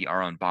bed, or maybe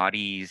our own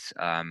bodies,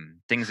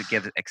 things that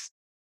give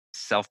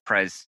self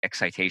pres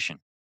excitation.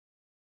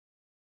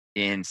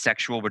 In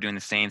sexual, we're doing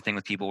the same thing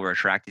with people we're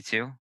attracted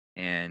to,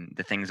 and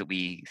the things that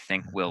we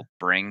think will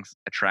bring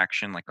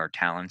attraction, like our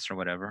talents or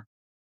whatever.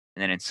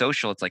 And then in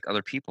social, it's like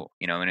other people,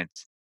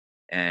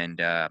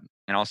 and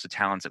also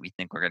talents that we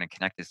think are going to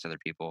connect us to other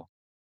people.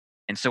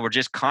 And so we're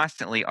just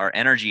constantly, our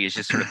energy is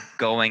just sort of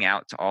going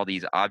out to all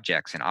these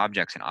objects and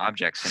objects and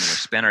objects, and we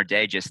spend our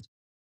day just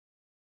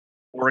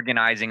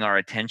organizing our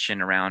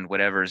attention around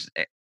whatever's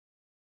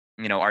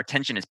our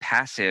attention is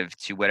passive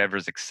to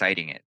whatever's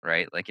exciting it,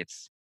 right? Like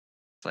it's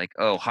like,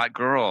 oh, hot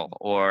girl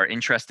or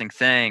interesting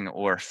thing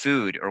or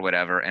food or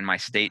whatever, and my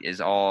state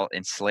is all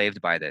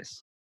enslaved by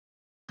this.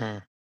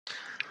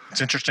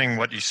 It's interesting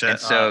what you said. And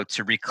so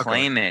to go ahead.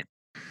 reclaim it.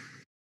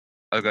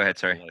 Oh, go ahead.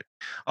 Sorry.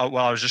 Oh,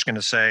 well, I was just going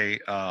to say,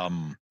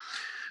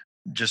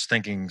 just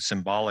thinking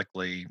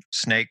symbolically,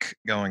 snake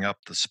going up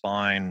the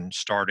spine,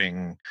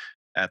 starting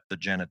at the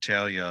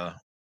genitalia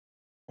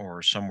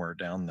or somewhere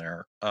down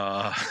there.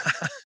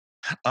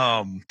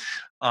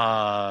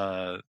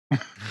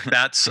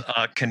 That's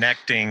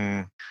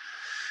connecting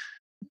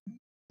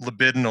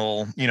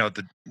libidinal,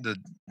 the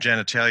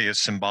genitalia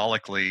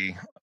symbolically,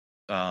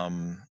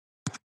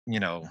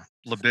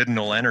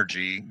 libidinal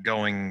energy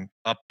going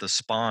up the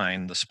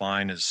spine. The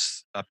spine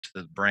is up to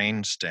the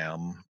brain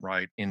stem,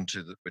 right,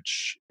 into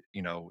which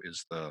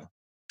is the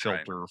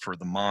filter for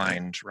the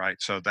mind,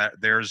 right? So that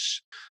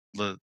there's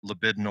the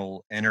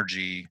libidinal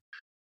energy.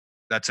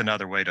 That's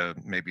another way to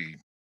maybe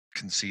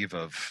conceive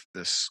of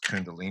this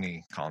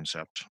Kundalini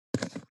concept.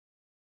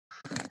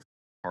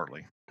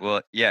 Partly.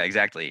 Well, yeah,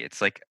 exactly.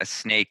 It's like a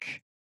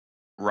snake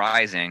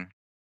rising.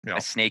 Yeah.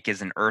 A snake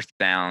is an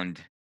earthbound,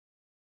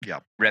 yeah,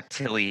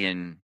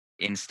 reptilian,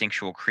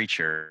 instinctual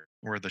creature.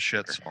 Where the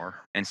shits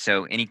are. And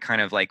so any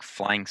kind of like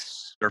flying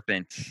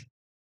serpent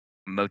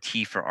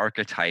motif or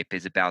archetype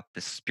is about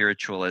the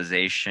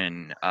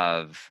spiritualization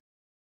of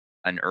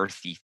an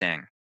earthy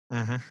thing.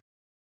 Mm-hmm.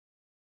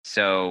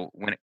 So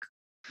when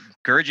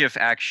Gurdjieff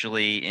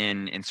actually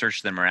in Search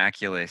of the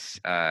Miraculous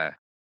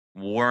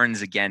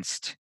warns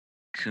against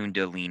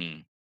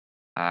Kundalini,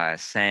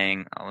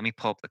 saying, let me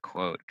pull up the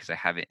quote because I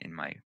have it in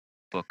my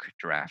book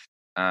draft.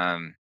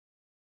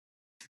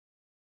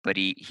 But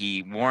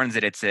he warns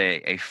that it's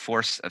a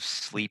force of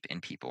sleep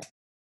in people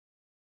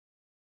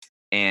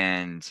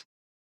and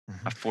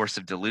a force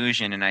of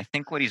delusion. And I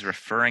think what he's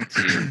referring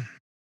to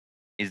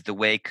is the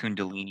way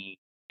Kundalini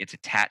is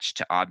attached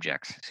to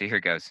objects. So here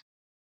it goes.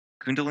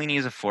 Kundalini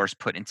is a force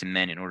put into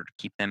men in order to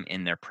keep them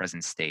in their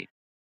present state.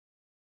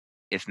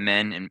 If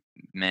men, and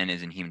men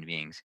as in human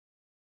beings,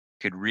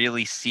 could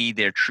really see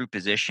their true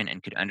position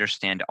and could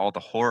understand all the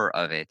horror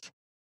of it,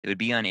 they would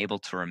be unable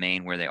to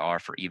remain where they are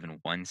for even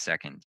 1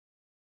 second.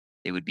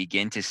 They would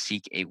begin to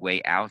seek a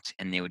way out,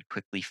 and they would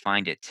quickly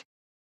find it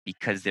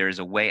because there is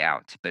a way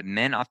out. But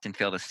men often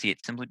fail to see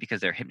it simply because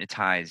they're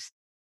hypnotized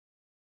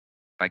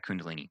by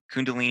Kundalini.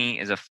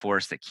 Kundalini is a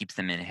force that keeps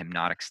them in a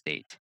hypnotic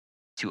state.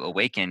 To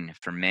awaken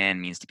for man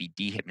means to be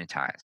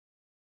dehypnotized.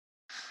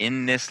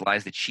 In this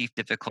lies the chief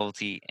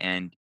difficulty,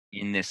 and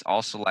in this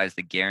also lies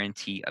the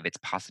guarantee of its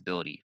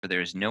possibility, for there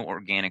is no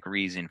organic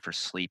reason for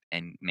sleep,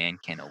 and man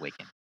can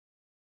awaken.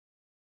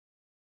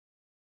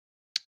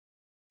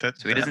 So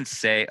he doesn't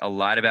say a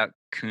lot about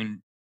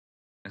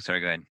Sorry,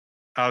 go ahead.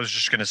 I was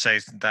just going to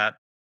say that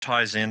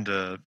ties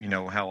into,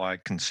 how I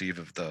conceive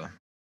of the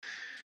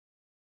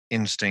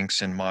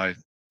instincts in my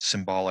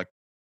symbolic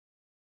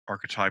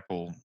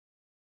archetypal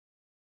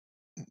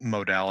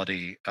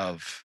modality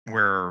of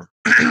where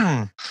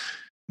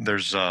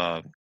there's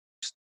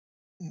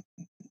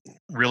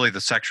really the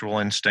sexual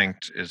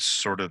instinct is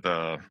sort of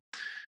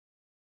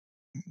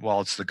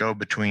it's the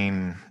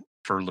go-between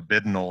for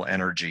libidinal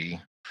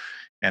energy,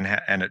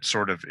 and it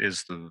sort of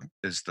is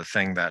the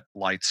thing that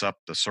lights up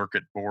the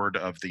circuit board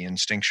of the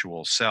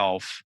instinctual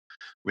self,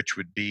 which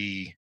would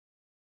be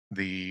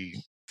the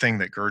thing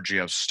that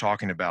Gurdjieff's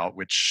talking about,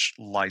 which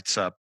lights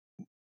up,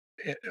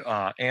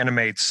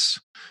 animates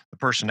the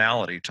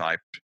personality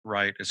type,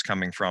 right, is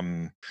coming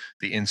from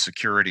the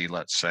insecurity,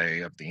 let's say,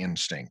 of the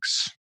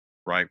instincts,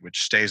 right,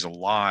 which stays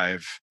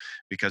alive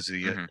because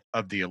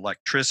of the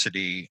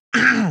electricity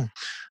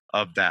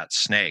of that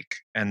snake.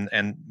 And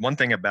one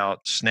thing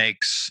about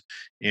snakes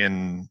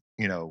in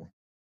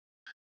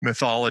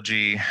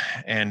mythology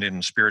and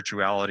in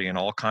spirituality and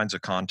all kinds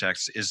of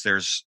contexts is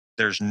there's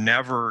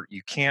never,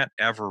 you can't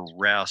ever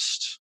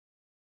rest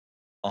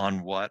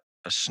on what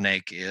a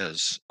snake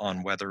is,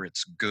 on whether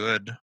it's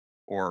good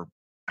or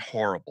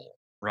horrible,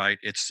 right?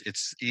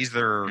 It's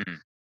either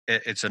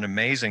it's an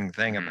amazing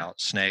thing about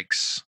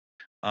snakes,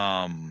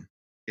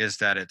 is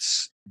that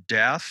it's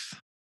death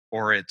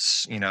or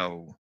it's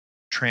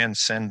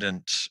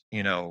transcendent,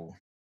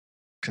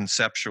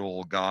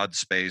 conceptual God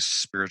space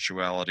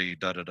spirituality,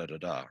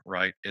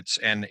 right? It's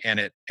and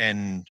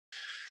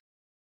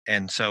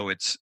so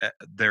it's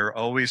they're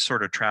always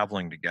sort of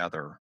traveling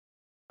together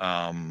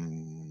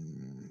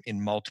in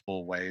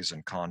multiple ways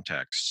and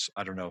contexts.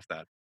 I don't know if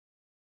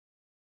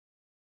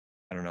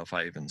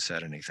I even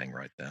said anything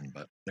right then,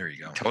 but there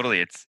you go. Totally.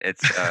 It's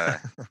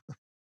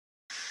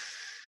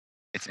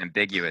it's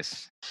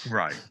ambiguous.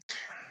 Right.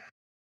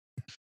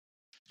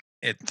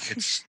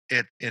 It's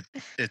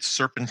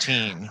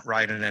serpentine,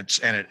 right? And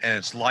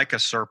it's like a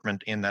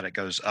serpent in that it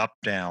goes up,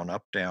 down,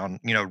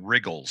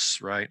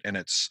 wriggles, right? And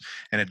it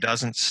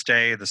doesn't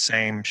stay the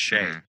same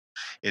shape.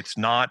 It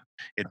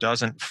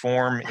doesn't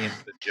form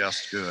into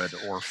just good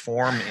or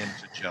form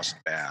into just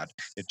bad.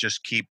 It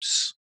just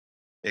keeps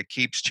it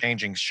keeps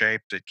changing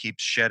shape, it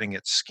keeps shedding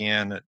its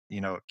skin,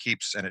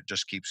 it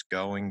just keeps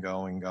going,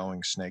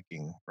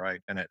 snaking,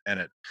 right? And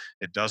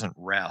it doesn't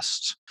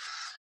rest.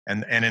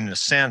 And in a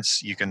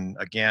sense, you can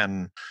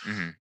again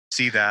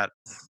see that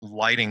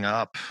lighting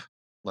up,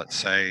 let's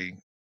say,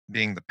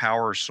 being the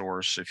power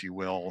source, if you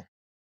will,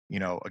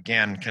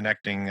 again,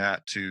 connecting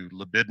that to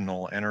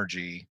libidinal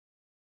energy,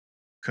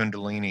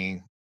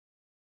 Kundalini.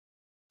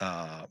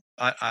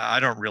 I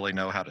don't really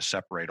know how to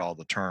separate all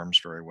the terms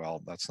very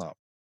well.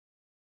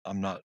 I'm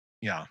not,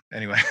 yeah,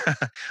 anyway.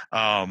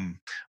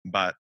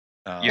 But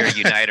You're a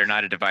uniter,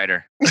 not a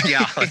divider.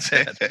 yeah, that's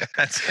it.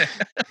 That's it.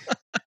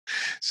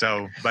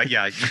 So, but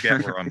yeah, you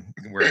get where I'm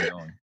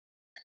going.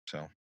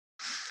 So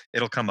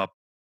it'll come up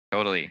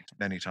Totally.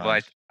 many times. Well,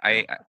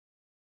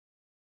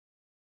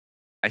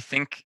 I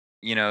think,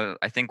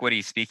 I think what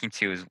he's speaking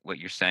to is what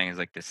you're saying is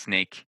like the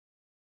snake,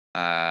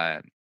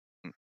 when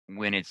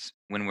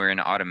we're in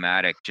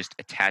automatic, just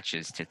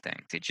attaches to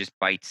things. It just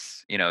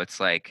bites. It's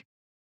like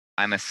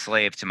I'm a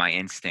slave to my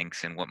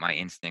instincts and what my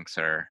instincts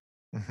are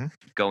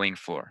going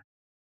for.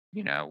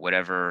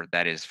 Whatever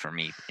that is for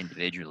me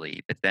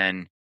individually. But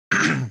then,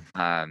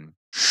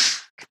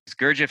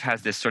 Gurdjieff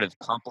has this sort of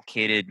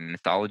complicated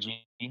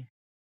mythology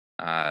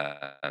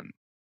that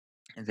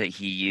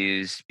he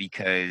used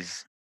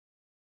because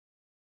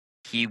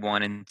he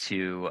wanted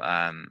to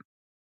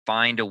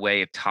find a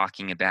way of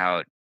talking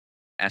about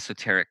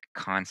esoteric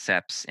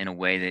concepts in a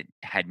way that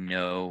had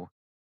no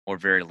or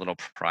very little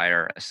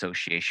prior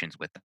associations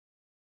with them.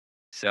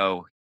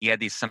 So he had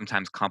these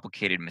sometimes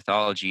complicated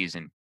mythologies,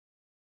 and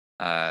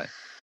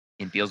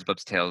in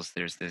Beelzebub's tales,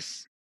 there's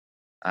this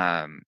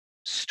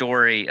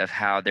story of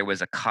how there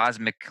was a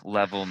cosmic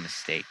level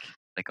mistake,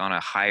 like on a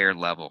higher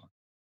level,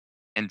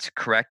 and to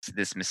correct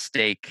this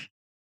mistake,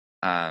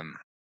 part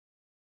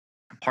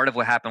of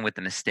what happened with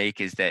the mistake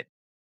is that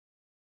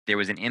there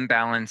was an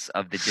imbalance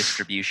of the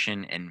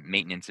distribution and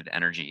maintenance of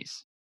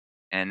energies.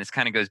 And this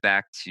kind of goes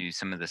back to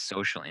some of the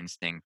social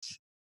instinct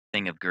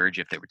thing of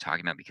Gurdjieff that we're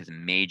talking about, because a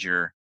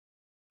major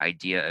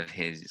idea of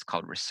his is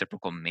called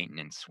reciprocal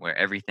maintenance, where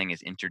everything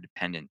is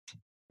interdependent.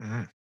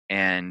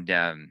 And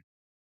so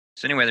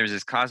anyway, there's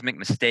this cosmic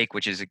mistake,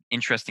 which is an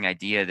interesting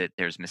idea that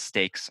there's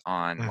mistakes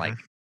on like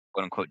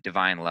quote unquote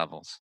divine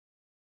levels.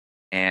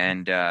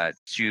 And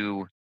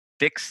to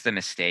fix the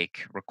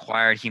mistake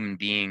required human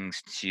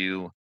beings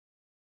in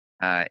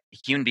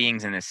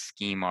this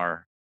scheme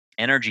are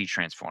energy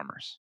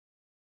transformers.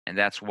 And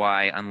that's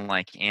why,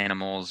 unlike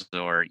animals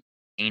or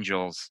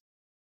angels,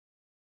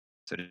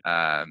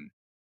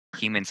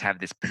 humans have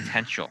this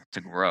potential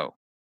to grow.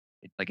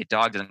 Like a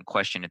dog doesn't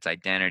question its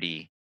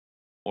identity,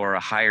 or a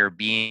higher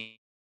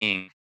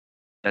being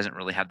doesn't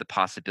really have the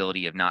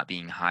possibility of not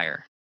being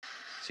higher.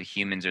 So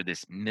humans are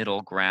this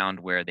middle ground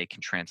where they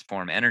can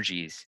transform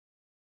energies.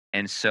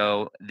 And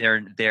so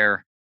their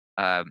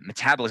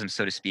metabolism,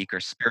 so to speak, or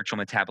spiritual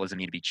metabolism,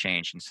 need to be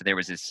changed. And so there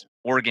was this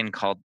organ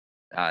called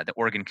the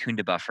organ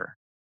Kunda buffer,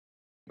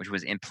 which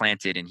was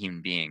implanted in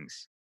human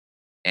beings.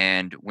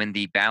 And when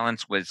the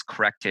balance was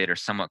corrected or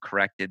somewhat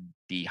corrected,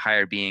 the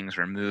higher beings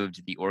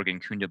removed the organ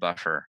Kunda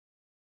buffer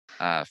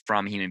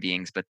from human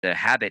beings. But the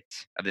habit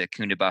of the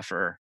Kunda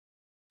buffer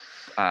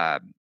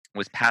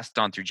was passed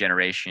on through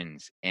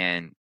generations.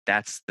 And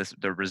that's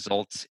the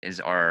result is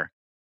our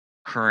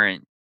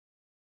current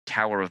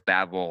Tower of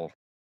Babel,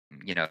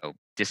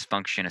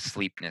 dysfunction,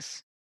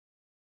 asleepness.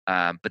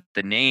 But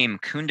the name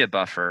Kunda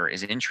buffer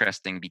is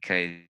interesting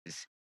because,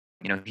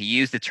 he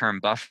used the term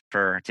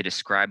buffer to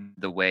describe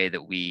the way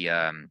that we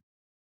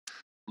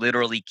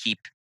literally keep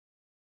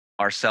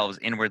ourselves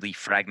inwardly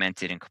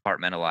fragmented and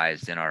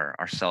compartmentalized in our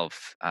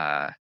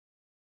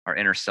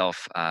inner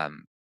self,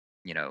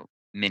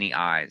 many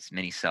eyes,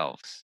 many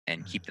selves,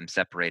 and keep them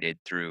separated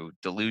through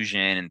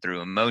delusion and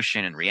through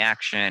emotion and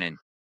reaction. And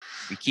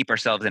we keep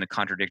ourselves in a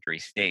contradictory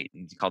state,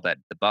 and you call that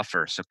the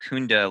buffer. So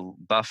Kunda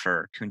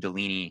buffer,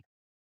 Kundalini,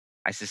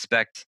 I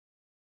suspect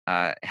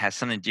has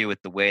something to do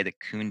with the way that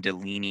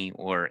Kundalini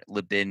or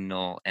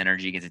libidinal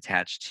energy gets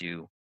attached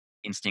to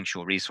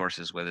instinctual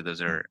resources, whether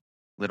those are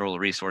literal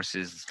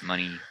resources,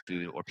 money,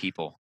 food, or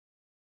people.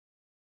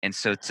 And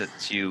so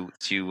to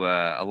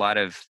a lot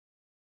of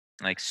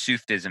like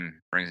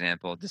Sufism, for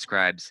example,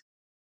 describes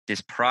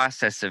this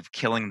process of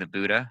killing the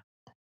Buddha,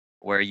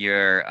 where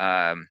you're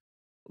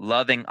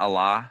loving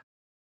Allah,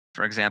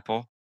 for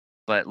example,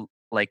 but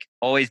like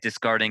always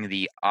discarding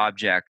the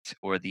object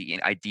or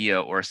the idea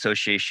or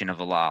association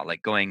of Allah,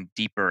 like going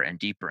deeper and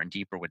deeper and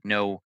deeper with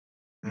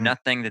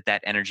nothing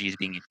that energy is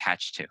being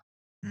attached to.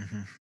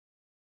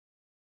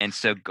 And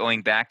so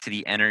going back to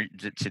the energy,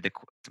 to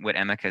what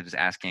Emeka was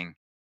asking,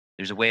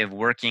 there's a way of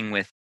working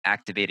with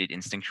activated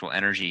instinctual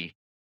energy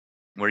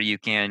where you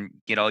can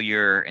get all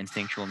your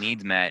instinctual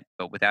needs met,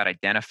 but without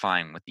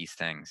identifying with these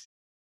things.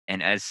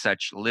 And as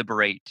such,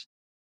 liberate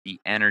the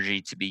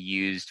energy to be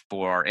used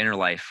for our inner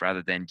life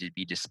rather than to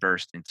be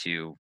dispersed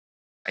into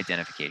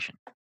identification.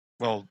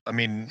 Well, I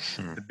mean,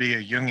 it'd be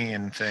a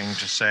Jungian thing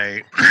to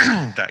say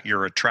that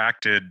you're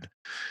attracted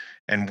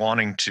and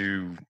wanting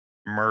to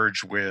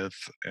merge with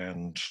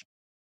and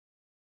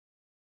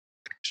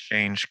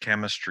exchange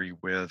chemistry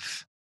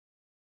with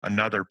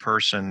another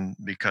person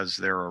because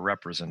they're a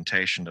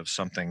representation of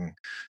something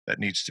that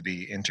needs to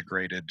be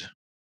integrated,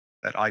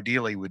 that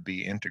ideally would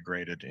be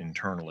integrated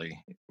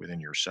internally within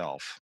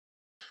yourself.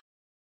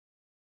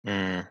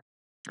 Mm,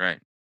 Right.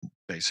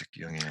 Basic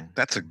Jungian.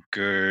 that's a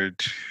good.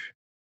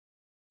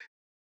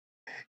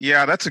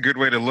 Yeah, that's a good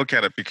way to look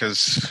at it,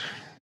 because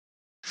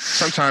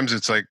sometimes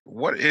it's like,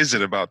 what is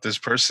it about this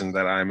person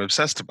that I'm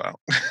obsessed about?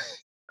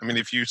 I mean,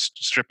 if you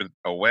strip it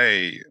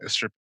away,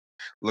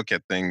 look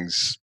at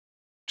things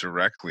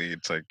directly,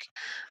 it's like,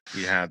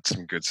 we had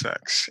some good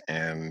sex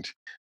and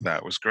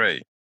that was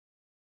great.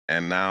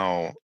 And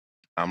now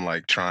I'm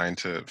like trying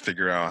to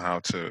figure out how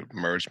to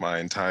merge my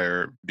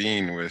entire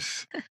being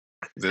with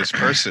this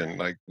person.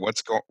 Like,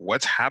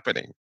 what's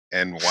happening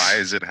and why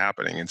is it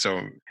happening? And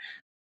so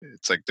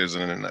it's like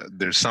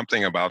there's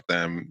something about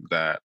them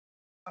that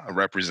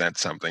represents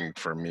something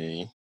for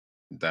me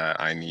that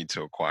I need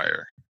to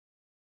acquire.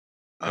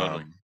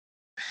 Totally.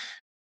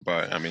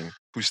 But I mean,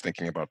 who's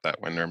thinking about that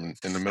when they're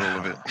in the middle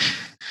of it?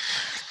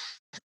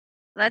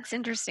 That's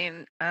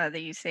interesting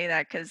that you say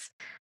that, because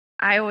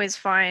I always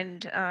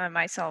find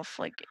myself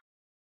like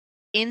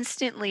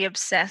instantly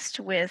obsessed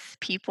with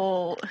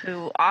people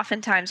who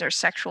oftentimes are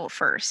sexual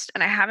first,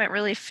 and I haven't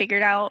really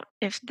figured out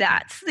if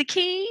that's the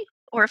key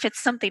or if it's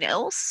something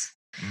else.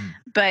 Mm.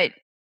 But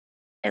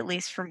at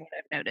least from what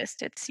I've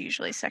noticed, it's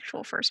usually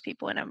sexual first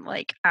people, and I'm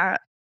like,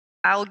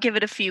 I'll give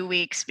it a few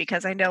weeks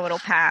because I know it'll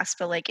pass.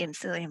 But like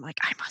instantly, I'm like,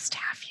 I must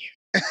have you.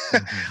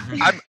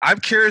 I'm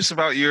curious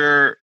about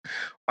your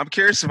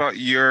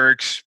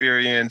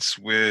experience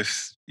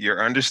with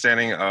your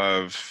understanding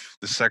of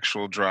the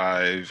sexual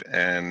drive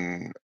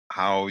and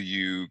how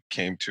you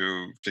came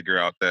to figure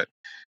out that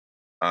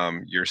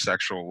your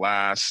sexual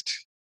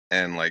last,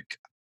 and like,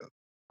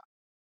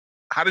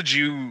 how did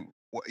you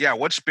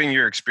what's been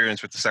your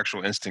experience with the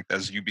sexual instinct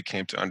as you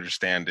began to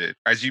understand it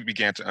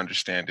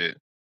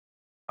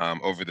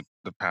over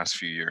the past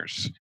few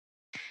years?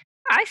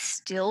 I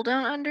still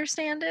don't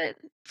understand it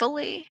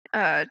fully,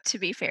 to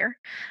be fair,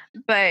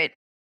 but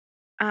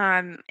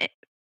um, it,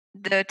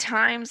 the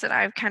times that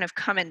I've kind of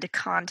come into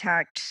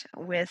contact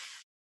with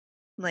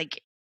like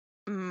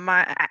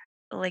my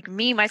like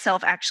me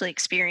myself actually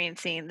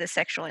experiencing the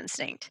sexual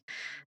instinct,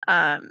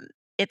 um,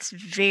 it's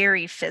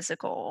very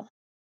physical,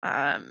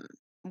 um,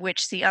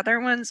 which the other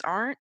ones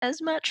aren't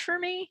as much for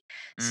me.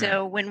 Mm.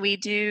 So when we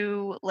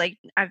do, like,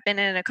 I've been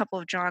in a couple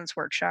of John's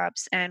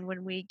workshops, and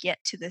when we get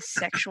to the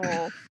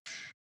sexual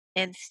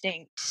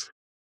instinct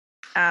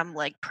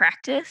like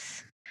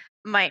practice,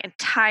 my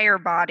entire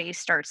body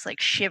starts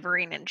like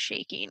shivering and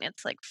shaking.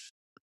 It's like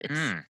it's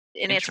Mm.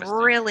 and it's Interesting.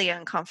 really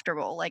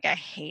uncomfortable. Like I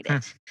hate Hmm.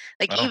 it.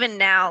 Like Oh. even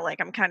now, like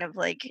I'm kind of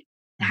like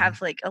Mhm.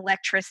 have like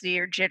electricity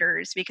or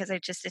jitters because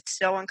it's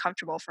so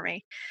uncomfortable for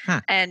me. Hmm.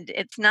 And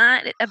it's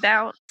not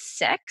about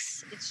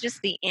sex. It's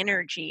just the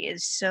energy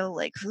is so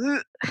like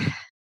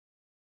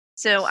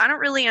so I don't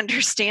really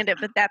understand it,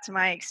 but that's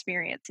my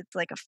experience. It's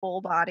like a full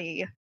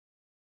body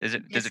Does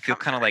it feel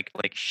kind of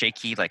discomfort. like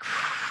shaky, like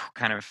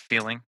kind of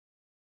feeling?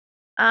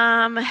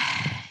 Um,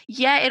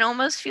 yeah, it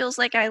almost feels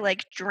like I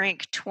like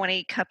drank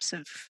 20 cups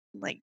of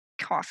like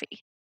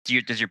coffee.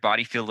 Does your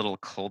body feel a little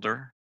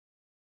colder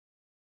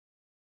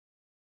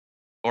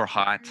or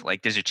hot? Mm.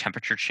 Like, does your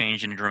temperature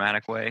change in a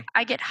dramatic way?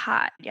 I get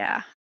hot,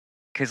 yeah.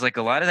 Because like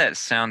a lot of that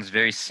sounds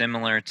very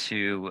similar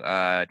to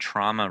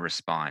trauma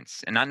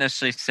response, and not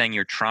necessarily saying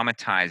you're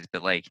traumatized,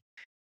 but like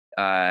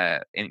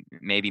and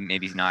maybe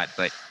not,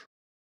 but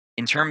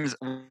in terms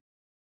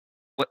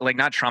like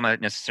not trauma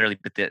necessarily,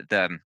 but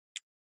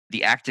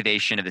the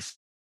activation of the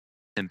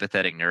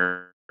sympathetic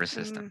nervous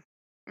system.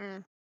 Mm,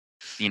 mm,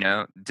 You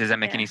know, does that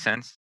make yeah. any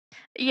sense?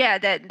 Yeah,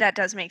 that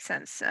does make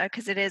sense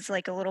because it is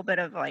like a little bit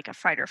of like a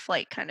fight or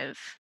flight kind of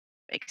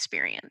Mm.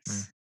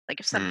 experience.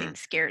 Like if Hmm. something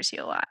scares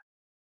you a lot,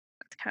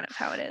 that's kind of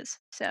how it is.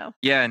 So,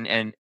 Yeah,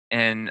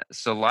 and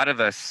so a lot of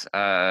us,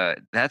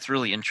 that's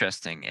really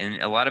interesting,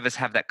 and a lot of us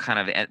have that kind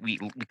of we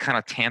kind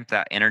of tamp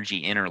that energy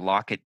in or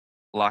lock it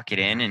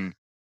in, Mhm. and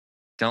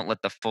don't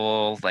let the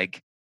full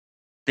like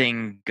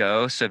thing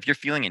go. So if you're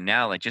feeling it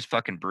now, like just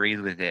fucking breathe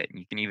with it.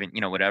 You can even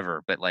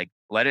whatever, but like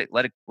let it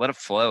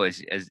flow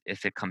as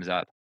if it comes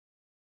up.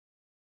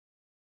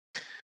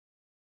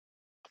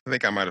 I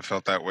think I might have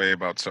felt that way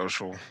about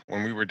social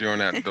when we were doing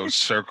those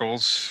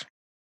circles.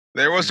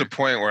 There was a Mhm.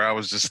 point where I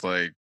was just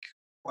like,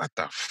 "What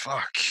the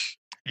fuck?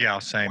 Yeah,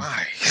 same.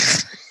 Why?"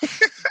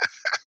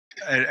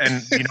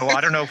 And I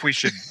don't know if we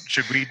should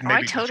we oh, I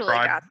maybe totally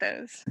describe got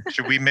those.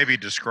 should we maybe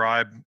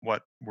describe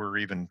what we're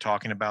even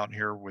talking about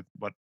here with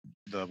what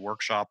the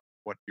workshop,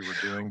 what you were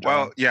doing,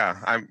 Well, John?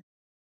 yeah.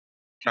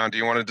 John. Do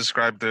you want to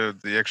describe the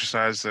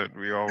exercise that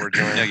we all were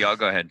doing? No, y'all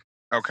go ahead.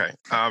 Okay.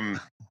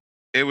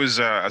 It was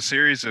a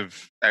series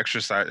of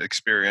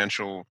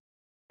experiential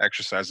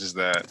exercises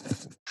that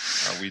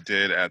we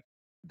did at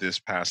this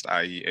past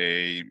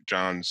IEA,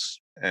 John's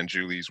and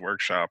Julie's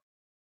workshop,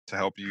 to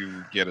help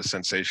you get a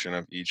sensation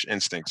of each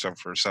instinct. So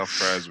for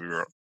self-pres, we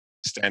were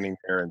standing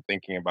there and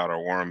thinking about our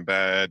warm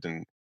bed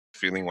and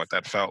feeling what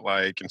that felt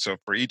like. And so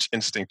for each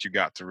instinct, you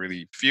got to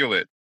really feel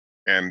it.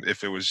 And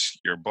if it was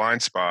your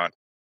blind spot,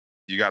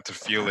 you got to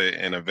feel it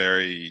in a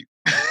very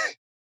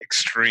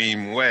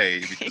extreme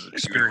way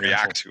because you would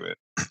react to it.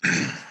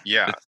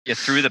 Yeah. Yeah,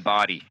 through the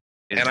body.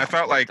 And I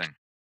felt like,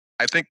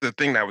 I think the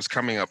thing that was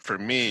coming up for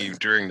me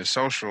during the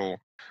social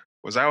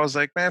was I was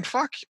like, man,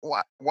 fuck,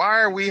 why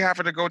are we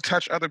having to go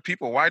touch other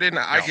people? Why didn't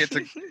I get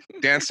to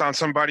dance on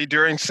somebody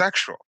during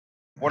sexual?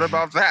 What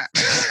about that?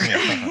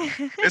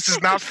 This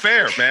is not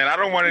fair, man. I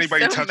don't want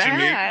anybody so touching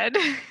mad.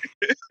 me.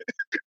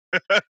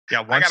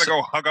 Yeah, I gotta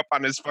go hug up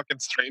on this fucking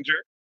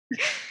stranger.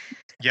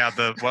 Yeah,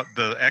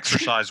 the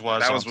exercise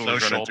was That was on what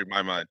was social. running through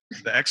my mind.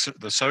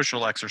 The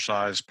social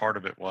exercise part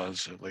of it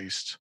was at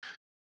least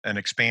an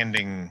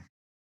expanding.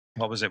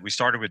 What was it? We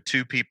started with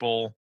 2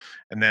 people,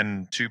 and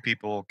then 2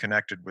 people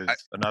connected with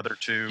another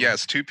 2.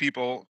 Yes, 2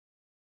 people,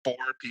 4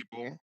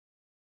 people,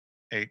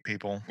 8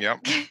 people.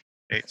 Yep.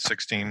 8,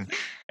 16.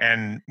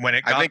 And when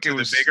it I got think to it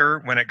was- the bigger,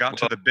 when it got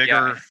to Well, the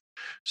bigger yeah.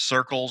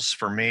 circles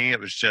for me, it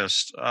was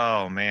just,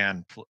 oh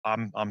man,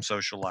 I'm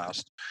social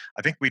last.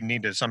 I think we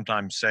need to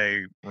sometimes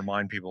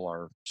remind people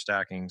our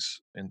stackings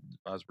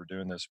as we're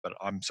doing this, but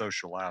I'm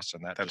social last,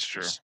 and That's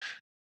true.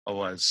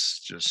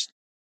 Was just,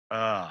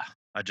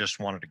 I just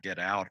wanted to get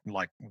out.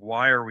 Like,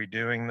 why are we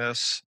doing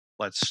this?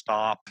 Let's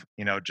stop.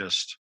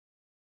 Just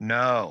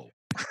no.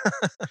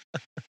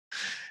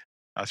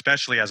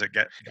 Especially as it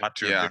got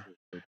to a Yeah. bigger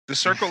group. The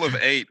circle of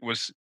 8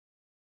 was.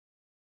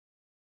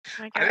 Oh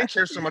my I didn't gosh.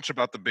 care so much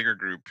about the bigger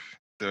group.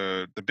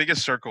 The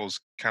biggest circles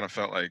kind of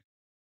felt like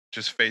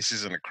just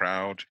faces in a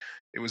crowd.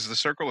 It was the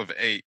circle of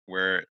 8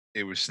 where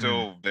it was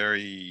still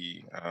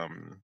very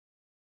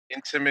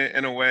intimate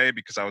in a way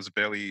because I was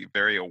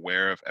very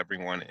aware of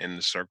everyone in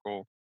the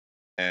circle.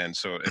 And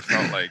so it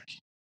felt like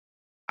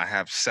I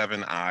have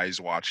 7 eyes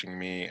watching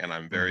me, and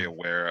I'm very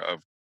aware of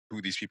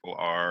who these people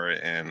are,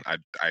 and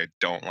I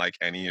don't like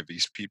any of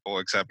these people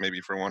except maybe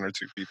for 1 or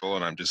 2 people,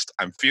 and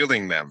I'm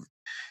feeling them,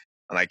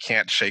 and I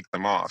can't shake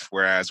them off.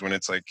 Whereas when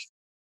it's like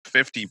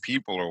 50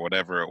 people or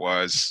whatever it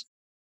was,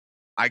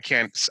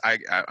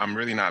 I'm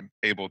really not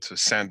able to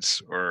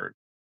sense or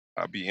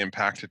be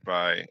impacted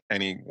by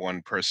any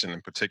one person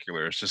in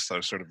particular. It's just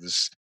sort of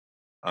this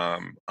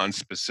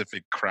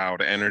unspecific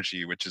crowd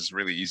energy, which is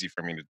really easy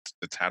for me to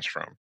detach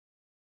from.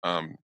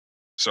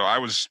 So I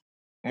was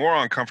more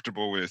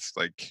uncomfortable with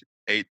like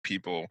 8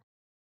 people,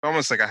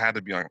 almost like I had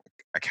to be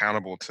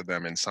accountable to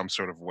them in some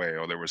sort of way,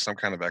 or there was some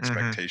kind of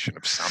expectation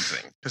of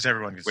something. Because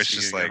everyone could Which see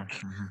is you,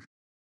 like,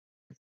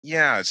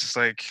 yeah, it's just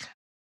like,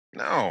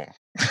 no.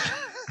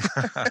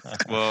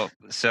 Well,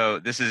 so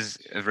this is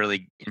a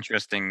really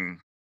interesting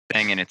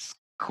thing, and it's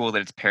cool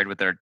that it's paired with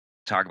our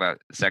talk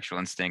about sexual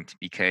instinct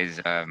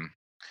because,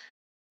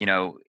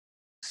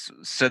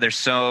 so there's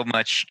so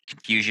much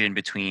confusion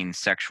between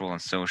sexual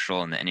and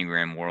social in the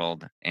Enneagram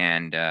world,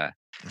 and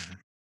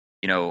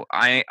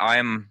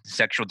I'm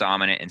sexual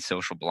dominant and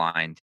social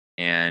blind,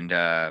 and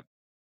I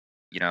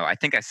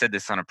think I said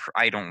this on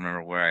I don't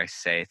remember where I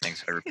say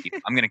things. I repeat.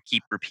 I'm gonna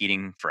keep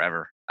repeating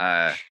forever.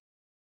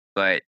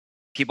 But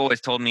people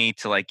always told me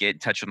to like get in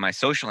touch with my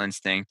social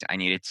instinct. I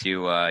needed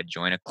to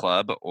join a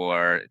club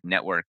or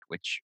network,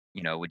 which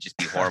would just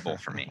be horrible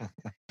for me.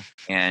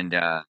 And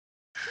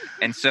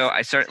so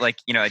I started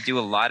I do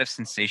a lot of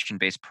sensation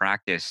based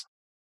practice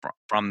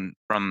from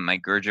my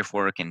Gurdjieff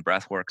work and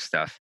breath work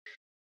stuff.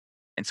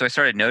 And so I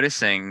started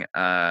noticing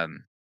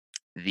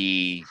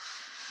the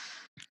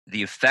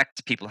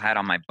effect people had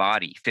on my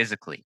body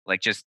physically,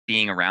 like just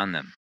being around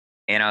them.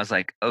 And I was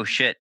like, oh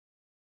shit,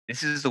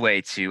 this is the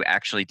way to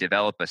actually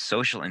develop a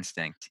social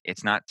instinct.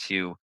 It's not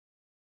to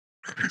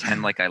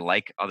pretend like I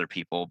like other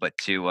people, but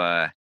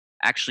to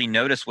actually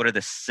notice what are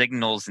the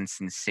signals and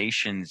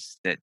sensations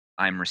that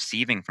I'm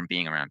receiving from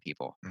being around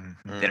people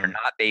that are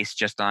not based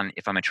just on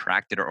if I'm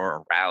attracted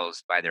or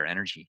aroused by their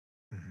energy.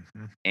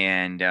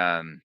 And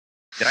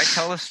did I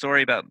tell a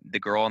story about the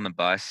girl on the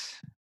bus?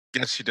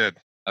 Yes, you did.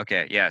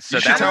 Okay, yeah. So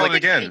You should that tell was it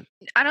again.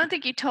 I don't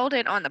think you told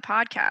it on the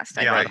podcast.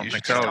 Yeah, I think don't we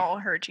think just so. all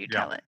heard you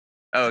tell it.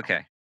 Oh,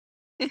 okay.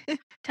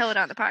 Tell it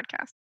on the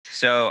podcast.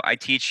 So I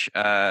teach,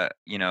 a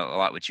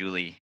lot with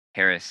Julie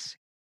Harris,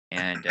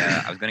 and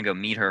I was going to go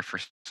meet her for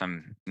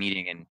some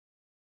meeting. And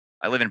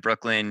I live in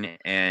Brooklyn,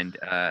 and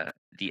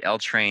the L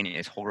train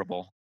is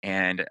horrible.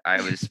 And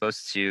I was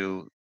supposed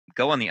to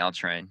go on the L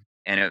train,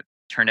 and it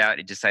turned out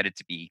it decided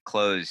to be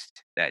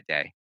closed that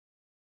day.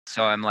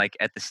 So I'm like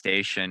at the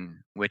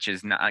station, which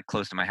is not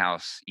close to my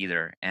house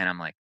either, and I'm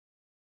like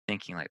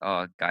thinking like,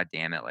 oh god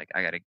damn it, like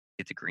I gotta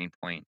get to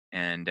Greenpoint,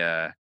 and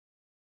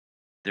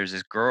there's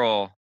this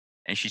girl,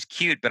 and she's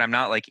cute, but I'm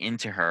not like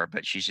into her,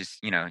 but she's just,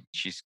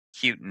 she's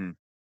cute, and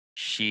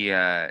she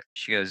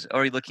goes, "Oh,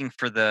 are you looking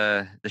for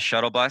the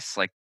shuttle bus,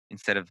 like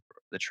instead of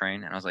the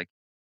train?" And I was like,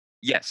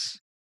 "Yes."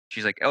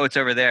 She's like, "Oh, it's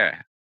over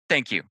there.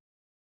 Thank you."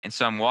 And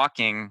so I'm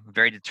walking,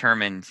 very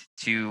determined,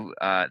 to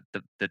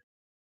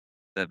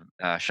the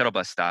shuttle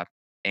bus stop,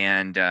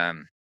 and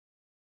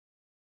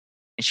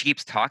she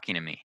keeps talking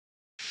to me.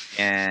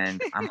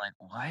 And I'm like,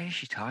 why is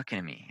she talking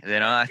to me?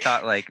 I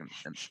thought like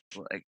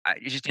I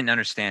just didn't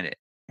understand it.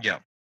 Yeah.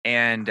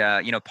 And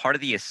part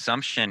of the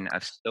assumption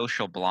of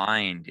social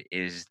blind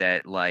is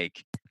that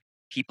like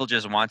people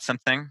just want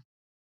something,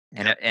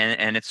 and Yep.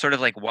 it's sort of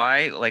like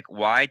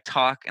why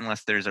talk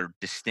unless there's a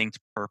distinct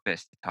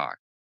purpose to talk.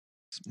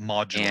 It's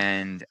modular.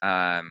 And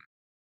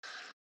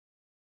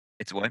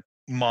it's what?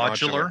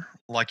 Modular,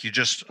 like you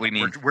just What do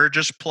you mean? we're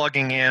just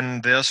plugging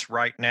in this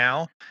right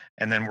now,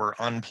 and then we're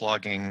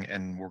unplugging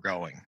and we're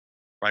going.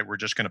 Right? We're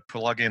just going to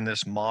plug in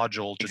this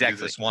module to do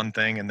Exactly. this one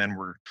thing, and then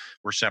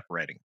we're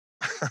separating.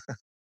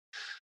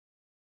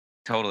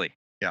 Totally.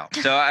 Yeah.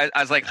 So I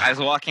was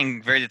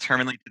walking very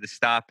determinedly to the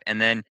stop,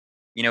 and then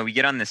we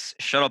get on this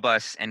shuttle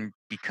bus, and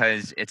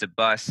because it's a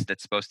bus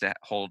that's supposed to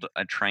hold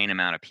a train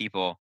amount of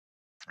people,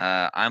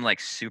 I'm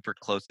like super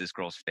close to this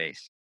girl's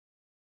face,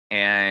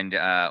 and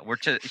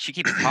she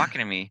keeps talking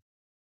to me,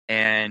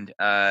 and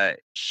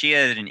she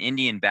had an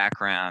Indian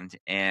background,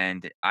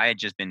 and I had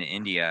just been to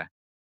India,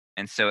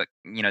 and so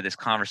this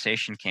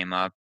conversation came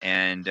up,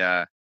 and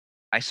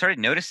I started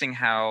noticing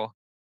how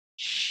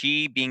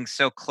she being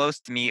so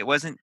close to me, it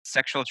wasn't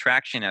sexual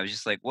attraction. I was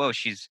just like, whoa,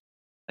 she's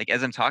like,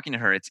 as I'm talking to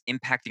her, it's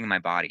impacting my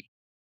body.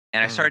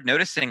 And I Mm. started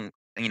noticing,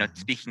 Mhm.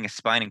 speaking of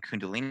spine and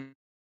Kundalini,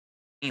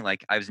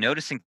 like I was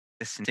noticing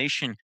the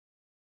sensation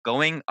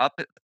going up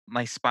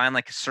my spine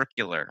like a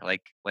circular,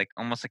 like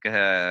almost like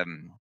a,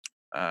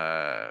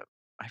 I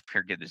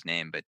forget his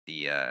name, but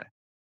the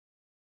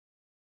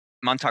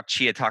Montauk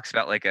Chia talks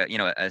about like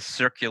a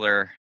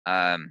circular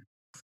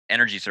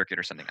energy circuit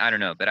or something. I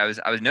don't know, but I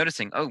was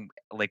noticing, oh,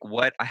 like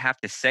what I have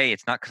to say,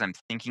 it's not because I'm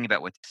thinking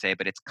about what to say,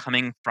 but it's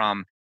coming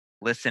from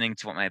listening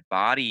to what my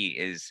body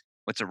is,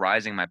 what's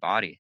arising in my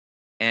body.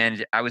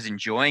 And I was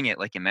enjoying it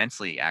like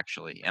immensely,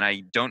 actually. And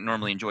I don't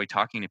normally enjoy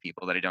talking to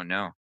people that I don't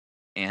know.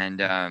 And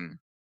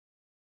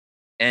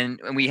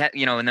we had,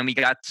 and then we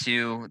got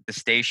to the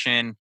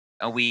station,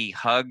 we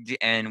hugged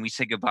and we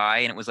said goodbye,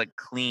 and it was like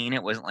clean.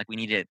 It wasn't like we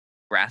needed to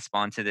grasp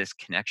onto this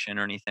connection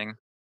or anything,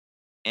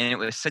 and it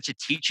was such a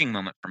teaching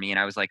moment for me. And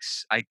I was like,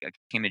 I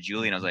came to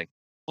Julie and I was like,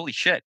 holy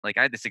shit! Like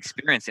I had this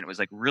experience and it was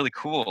like really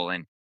cool.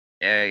 And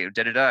da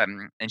da da.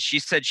 And she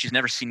said she's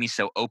never seen me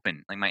so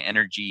open. Like my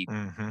energy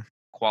Mhm.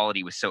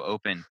 quality was so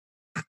open,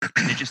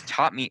 and it just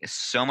taught me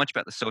so much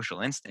about the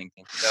social instinct.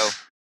 And so,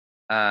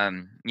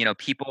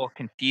 people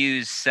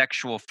confuse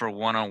sexual for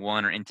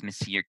one-on-one or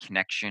intimacy or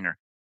connection, or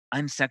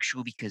I'm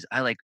sexual because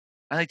I like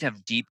to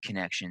have deep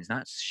connections,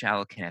 not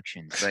shallow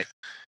connections. But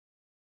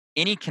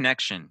any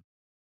connection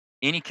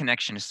any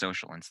connection is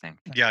social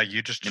instinct, Yeah,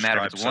 you just no matter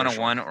if it's described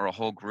social. one-on-one or a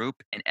whole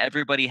group, and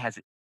everybody has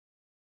it.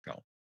 No.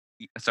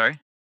 Sorry?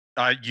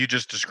 You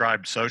just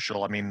described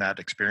social. I mean, that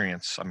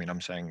experience. I mean,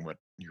 I'm saying what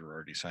you were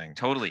already saying.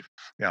 Totally.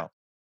 Yeah.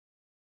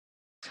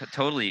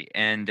 Totally.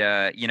 And,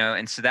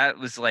 and so that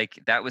was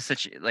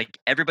such like,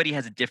 everybody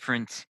has a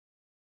different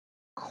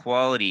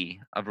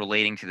quality of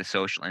relating to the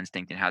social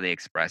instinct and how they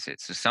express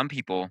it. So some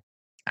people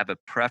have a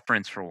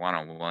preference for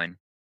one-on-one.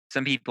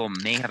 Some people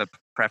may have a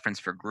preference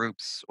for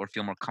groups or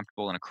feel more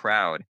comfortable in a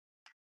crowd.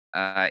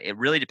 It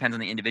really depends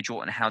on the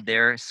individual and how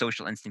their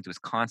social instinct was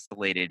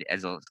constellated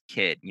as a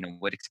kid.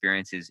 What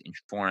experiences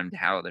informed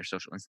how their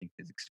social instinct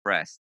is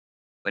expressed.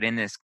 But in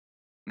this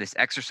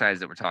exercise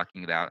that we're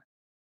talking about,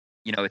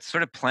 it's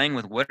sort of playing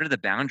with what are the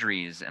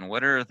boundaries and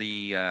what are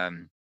the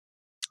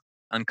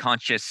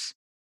unconscious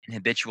and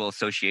habitual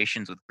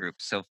associations with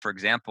groups. So, for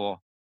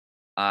example,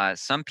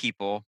 some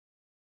people,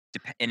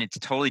 and it's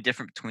totally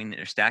different between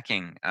their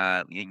stacking.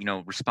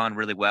 Respond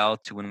really well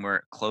to when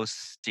we're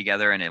close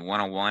together in a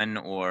one-on-one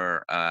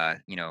or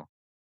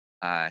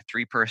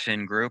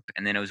three-person group,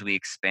 and then as we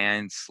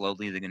expand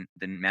slowly the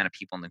amount of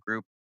people in the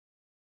group,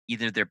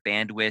 either their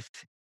bandwidth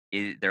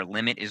their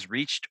limit is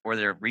reached, or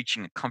they're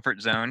reaching a comfort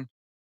zone.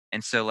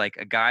 And so, like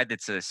a guy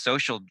that's a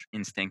social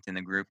instinct in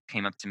the group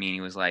came up to me and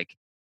he was like,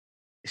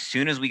 "As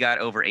soon as we got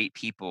over 8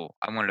 people,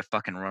 I wanted to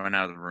fucking run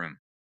out of the room."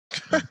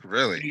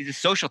 Really? He's a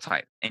social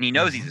type, and he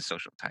knows he's Mhm. a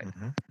social type.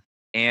 Mhm.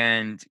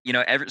 And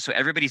so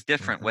everybody's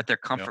different. Mhm. What their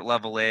Yep. comfort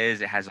level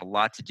is, it has a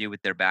lot to do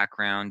with their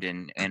background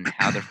and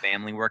how their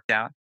family worked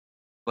out.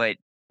 But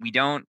we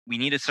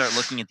need to start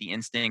looking at the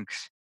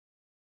instincts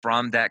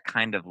from that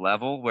kind of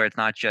level where it's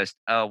not just,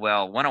 oh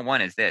well,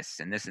 one-on-one is this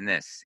and this and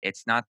this.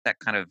 It's not that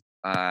kind of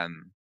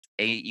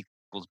A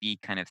equals B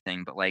kind of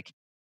thing, but like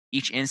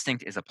each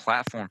instinct is a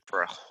platform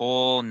for a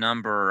whole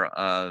number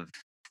of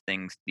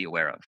things to be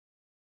aware of.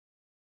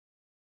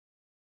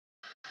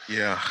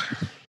 Yeah.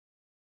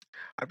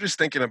 I'm just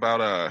thinking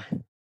about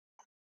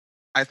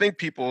I think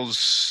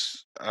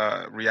people's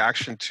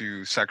reaction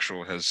to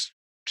sexual has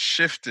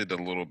shifted a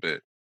little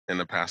bit in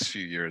the past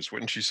few years,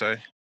 wouldn't you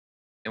say,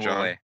 In what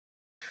John? way?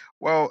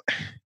 Well,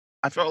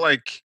 I felt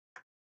like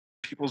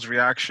people's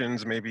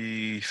reactions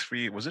maybe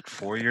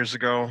 4 years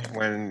ago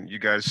when you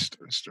guys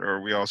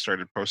or we all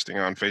started posting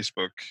on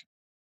Facebook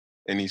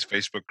in these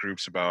Facebook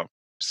groups about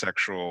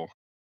sexual,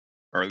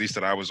 or at least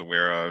that I was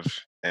aware of,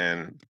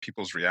 and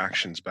people's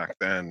reactions back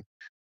then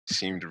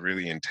seemed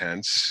really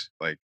intense.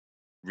 Like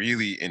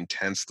really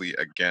intensely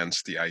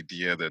against the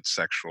idea that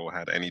sexual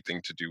had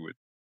anything to do with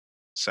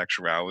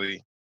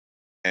sexuality.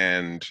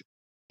 And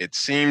it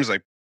seems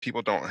like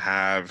people don't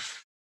have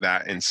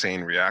that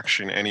insane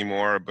reaction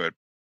anymore, but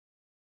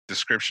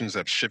descriptions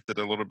have shifted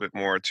a little bit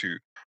more to,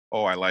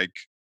 oh, I like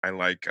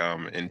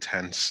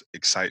intense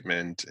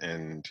excitement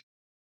and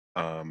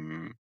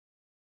um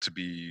to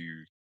be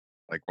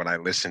like when I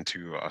listen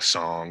to a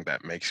song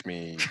that makes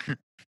me,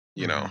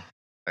 you know, Mhm.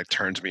 like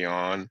turns me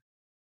on.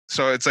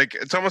 So it's like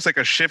it's almost like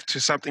a shift to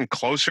something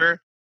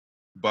closer,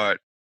 but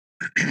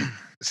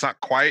it's not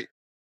quite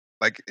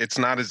like it's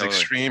not as Totally.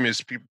 extreme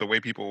as the way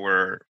people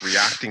were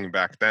reacting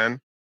back then.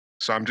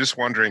 So I'm just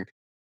wondering.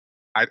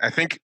 I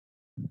think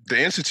the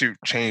institute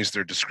changed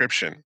their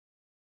description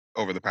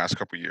over the past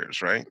couple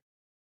years, right?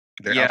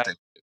 They Yeah,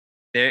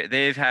 updated.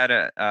 they've had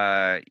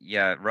a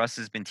yeah. Russ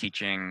has been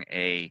teaching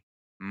a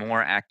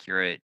more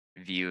accurate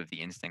view of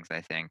the instincts.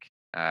 I think,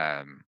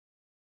 by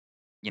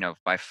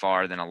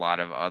far than a lot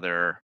of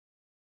other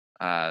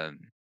um,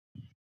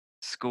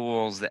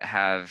 schools that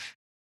have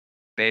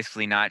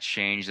basically not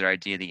changed their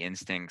idea of the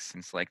instincts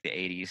since like the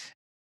 80s.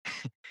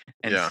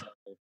 And Yeah.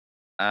 so,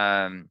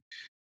 um,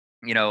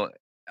 you know,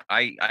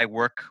 I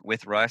work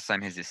with Russ.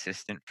 I'm his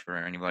assistant for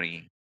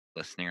anybody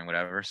listening or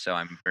whatever. So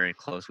I'm very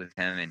close with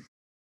him, and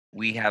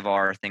we have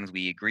our things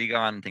we agree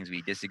on, things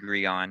we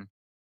disagree on,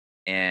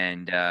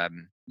 and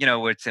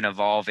it's an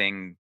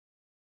evolving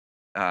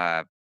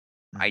uh,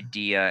 Mhm.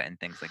 idea and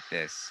things like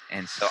this.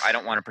 And so I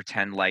don't want to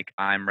pretend like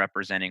I'm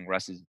representing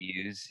Russ's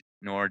views,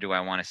 nor do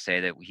I want to say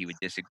that he would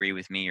disagree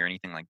with me or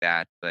anything like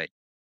that. But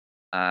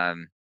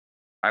um,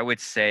 I would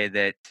say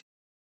that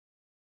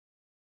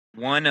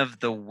one of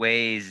the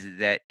ways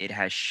that it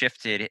has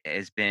shifted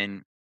has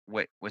been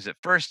what was at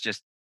first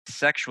just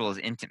sexual as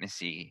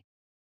intimacy,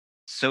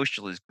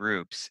 social as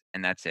groups,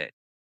 and that's it.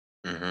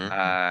 Hmm.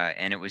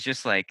 And it was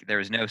just like there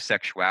was no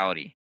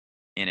sexuality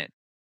in it.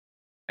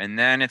 And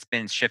then it's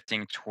been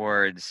shifting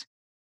towards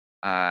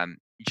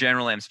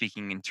generally I'm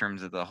speaking in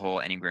terms of the whole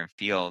Enneagram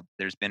field.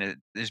 There's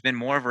been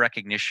more of a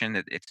recognition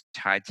that it's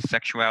tied to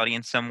sexuality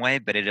in some way,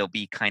 but it'll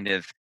be kind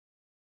of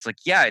it's like,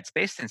 yeah, it's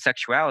based in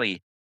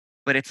sexuality,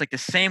 but it's like the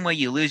same way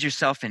you lose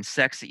yourself in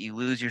sex that you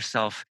lose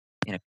yourself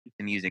in a piece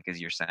of music,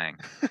 as you're saying.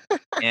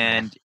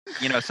 And,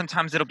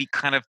 sometimes it'll be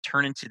kind of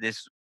turned into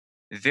this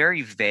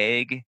very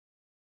vague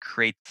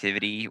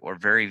creativity or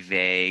very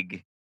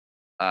vague,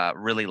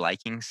 really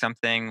liking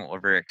something or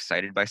very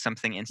excited by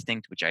something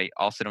instinct, which I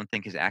also don't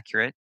think is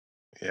accurate.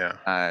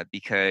 Yeah.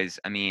 Because,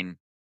 I mean,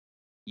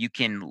 you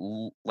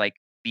can like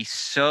be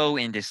so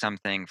into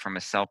something from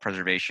a self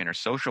preservation or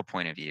social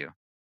point of view.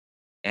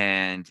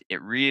 And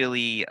it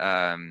really,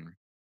 it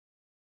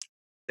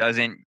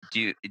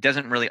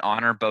doesn't really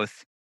honor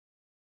both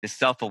the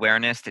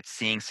self-awareness that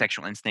seeing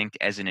sexual instinct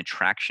as an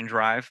attraction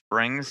drive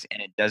brings,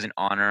 and it doesn't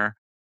honor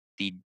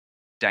the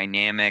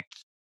dynamic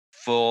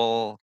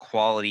full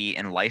quality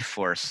and life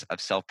force of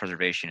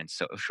self-preservation and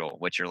social,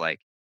 which are like,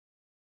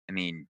 I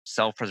mean,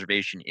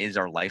 self-preservation is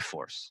our life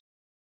force.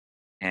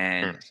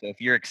 And Mm. so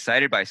if you're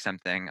excited by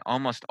something,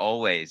 almost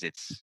always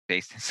it's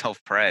based in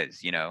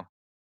self-pres, in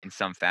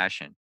some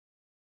fashion.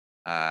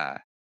 uh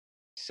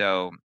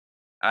so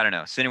I don't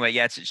know. So anyway,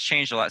 yeah, it's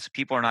changed a lot. So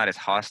people are not as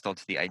hostile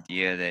to the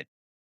idea that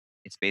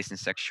it's based in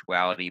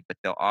sexuality, but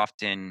they'll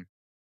often,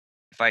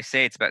 if I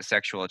say it's about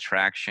sexual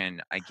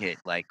attraction, I get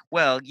like,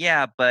 well,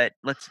 yeah, but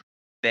let's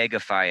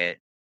vagify it,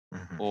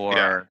 Mhm.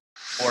 Yeah.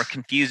 or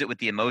confuse it with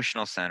the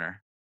emotional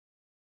center,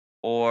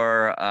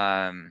 or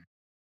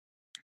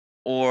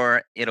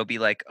or it'll be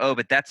like, oh,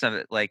 but that's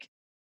a like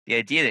the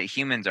idea that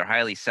humans are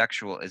highly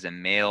sexual is a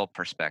male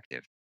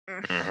perspective,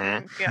 Hmm.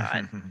 Oh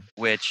God.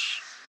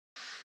 which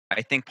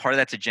I think part of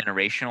that's a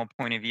generational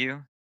point of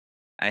view.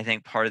 I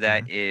think part of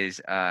that Mhm.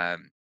 is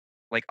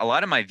like a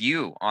lot of my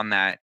view on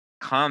that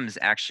comes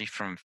actually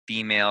from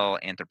female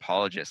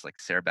anthropologists like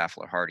Sarah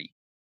Baffler Hardy,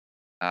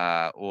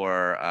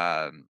 or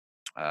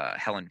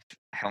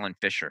Helen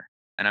Fisher.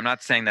 And I'm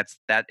not saying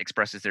that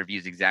expresses their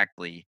views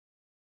exactly,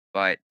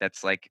 but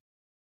that's like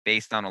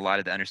based on a lot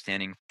of the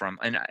understanding from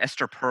and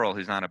Esther Pearl,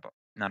 who's not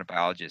a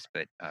biologist,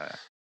 but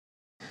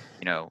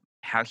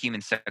how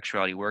human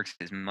sexuality works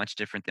is much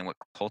different than what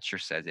culture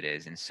says it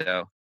is. And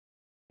so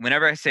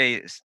whenever I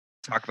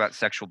talk about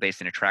sexual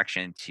based in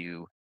attraction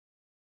to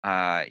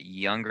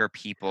younger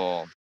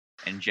people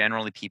and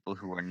generally people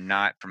who are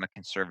not from a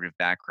conservative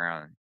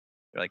background,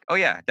 they're like, "Oh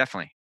yeah,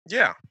 definitely,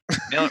 Yeah.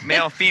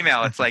 male,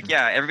 female." It's like,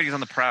 yeah, everybody's on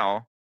the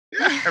prowl.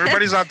 Yeah.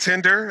 Everybody's on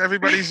Tinder.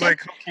 Everybody's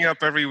like hooking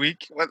up every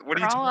week. What are We're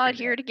you all talking out about?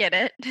 here to get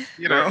it.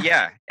 You Or know?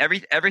 yeah,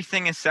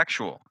 everything is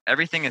sexual,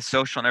 everything is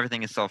social, and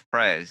everything is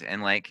self-praise,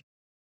 and like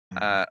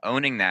Mhm.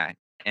 owning that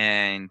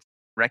and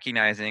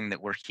recognizing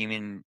that we're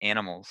human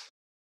animals.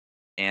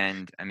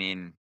 And I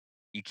mean,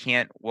 you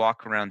can't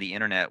walk around the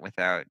internet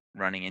without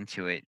running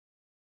into it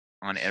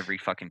on every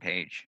fucking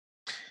page.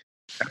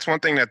 That's one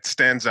thing that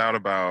stands out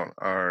about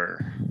our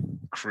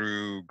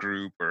crew,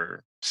 group,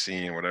 or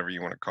scene, whatever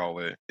you want to call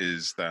it,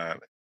 is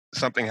that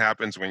something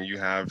happens when you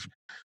have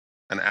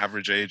an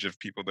average age of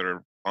people that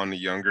are on the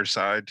younger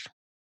side.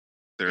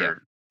 Yeah.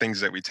 They're things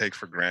that we take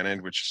for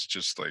granted, which is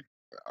just like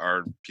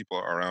our people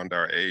around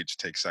our age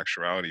take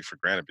sexuality for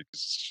granted because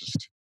it's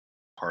just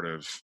part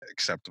of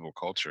acceptable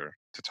culture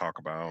to talk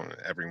about.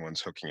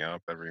 Everyone's hooking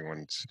up,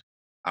 everyone's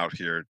out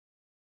here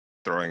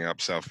throwing up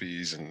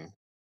selfies and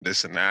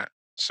this and that.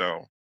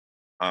 So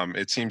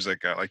it seems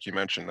like you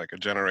mentioned, like a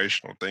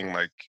generational thing.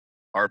 Like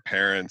our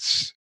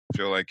parents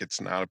feel like it's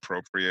not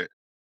appropriate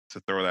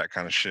to throw that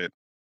kind of shit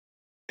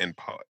in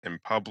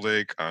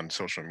public on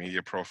social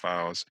media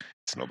profiles.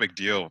 It's no big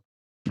deal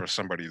for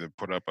somebody to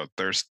put up a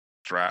thirst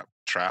trap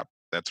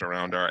that's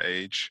around our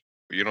age.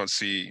 But you don't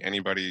see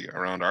anybody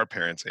around our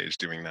parents' age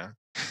doing that.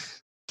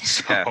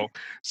 So,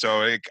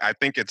 Yeah. I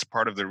think it's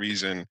part of the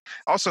reason.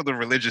 Also, the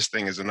religious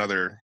thing is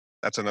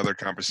that's another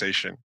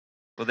conversation.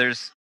 Well,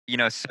 there's,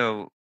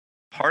 so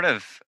part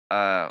of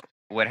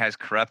what has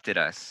corrupted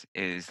us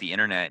is the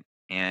internet,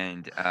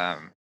 and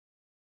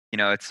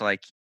it's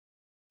like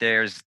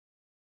there's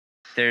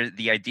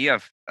the idea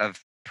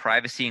of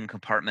privacy and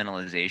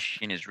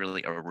compartmentalization is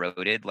really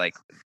eroded. Like,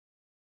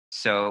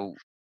 so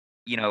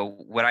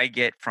what I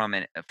get from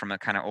a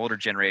kind of older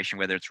generation,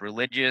 whether it's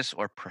religious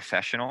or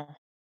professional,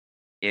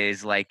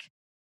 is like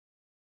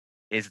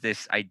is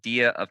this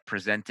idea of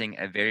presenting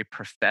a very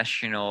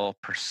professional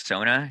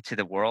persona to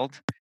the world,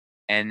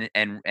 and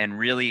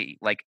really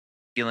like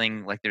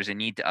feeling like there's a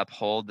need to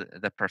uphold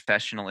the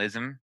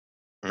professionalism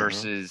Hmm.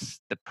 versus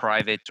the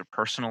private or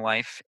personal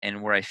life.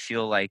 And where I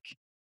feel like,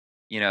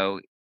 you know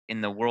in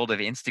the world of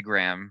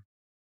Instagram,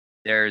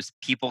 there's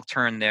people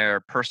turn their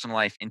personal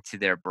life into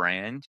their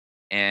brand,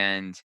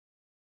 and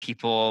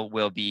people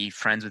will be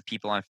friends with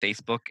people on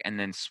Facebook and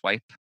then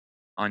swipe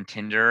on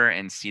Tinder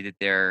and see that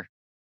they're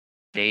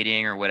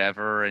dating or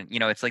whatever. And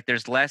it's like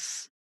there's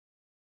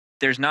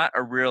not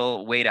a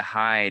real way to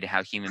hide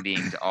how human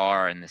beings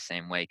are in the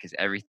same way, because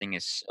everything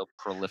is so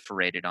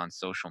proliferated on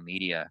social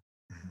media.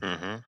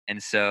 Hmm.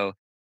 And so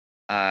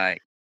uh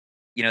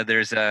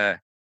there's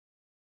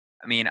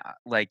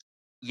like,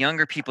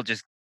 younger people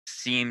just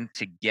seem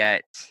to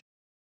get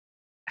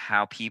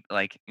how people,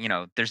 like,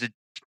 there's a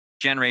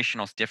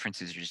generational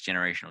differences, just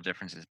generational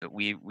differences, but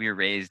we were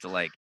raised to,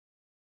 like,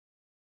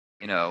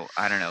 I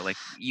don't know, like,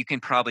 you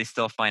can probably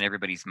still find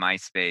everybody's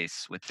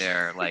MySpace with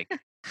their, like,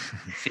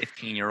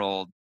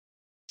 15-year-old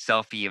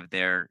selfie of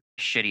their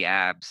shitty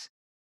abs,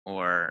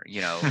 or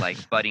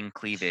like budding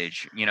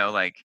cleavage,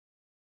 like,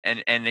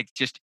 and it's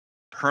just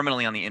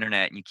permanently on the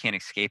internet, and you can't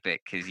escape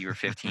it because you were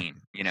 15.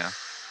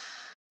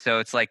 So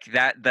it's like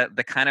that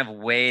the kind of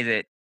way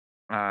that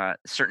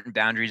certain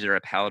boundaries are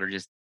upheld are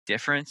just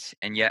different,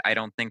 and yet I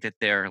don't think that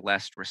they're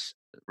less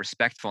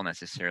respectful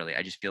necessarily.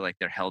 I just feel like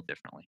they're held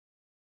differently.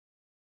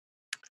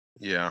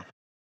 Yeah,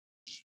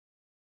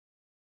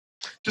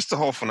 just the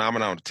whole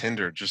phenomenon of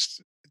Tinder,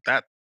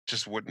 that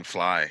just wouldn't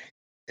fly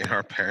in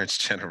our parents'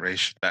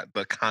 generation. That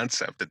the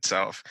concept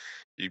itself,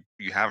 you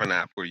have an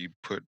app where you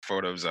put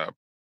photos up,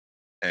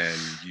 and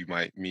you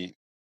might meet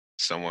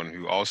someone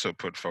who also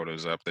put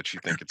photos up that you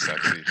think it's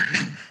sexy,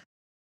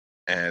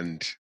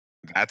 and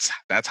that's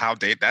how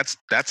date that's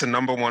the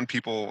number one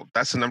people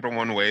that's the number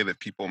one way that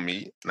people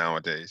meet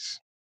nowadays.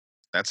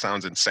 That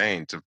sounds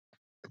insane to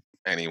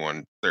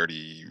anyone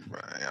 30,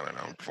 I don't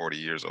know, 40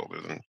 years older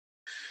than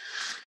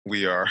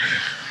we are.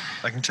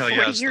 I can tell you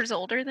 40 as years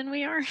older than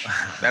we are.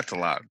 That's a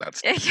lot.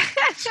 That's Hey,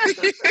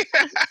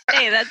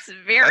 that's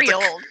very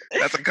That's a- old.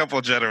 that's a couple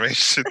of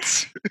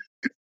generations.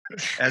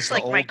 as It's the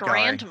like my old guy,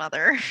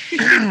 grandmother.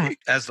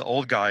 as the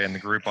old guy in the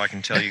group, I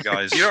can tell you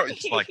guys, You know,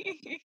 it's like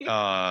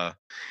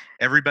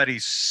everybody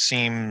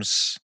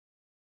seems,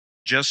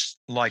 just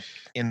like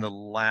in the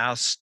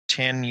last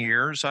 10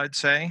 years, I'd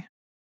say,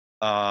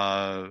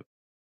 uh,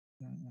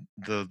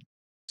 the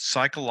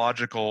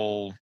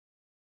psychological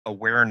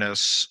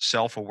awareness,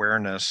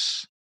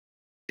 self-awareness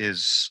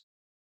is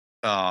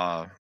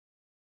uh,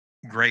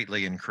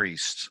 greatly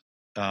increased.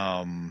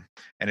 And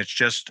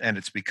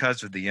it's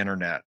because of the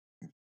internet,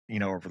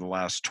 over the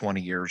last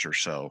 20 years or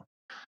so.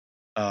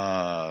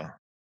 Uh,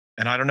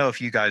 and I don't know if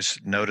you guys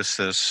notice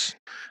this,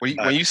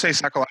 when you say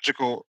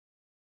psychological,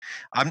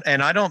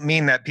 and I don't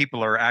mean that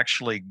people are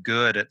actually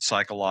good at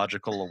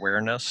psychological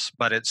awareness,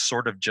 but it's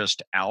sort of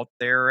just out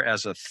there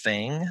as a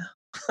thing.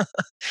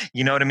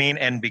 You know what I mean?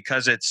 And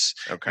because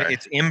okay,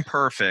 it's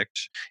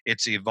imperfect,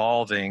 it's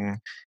evolving,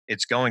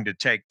 it's going to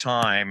take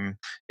time,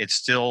 it's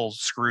still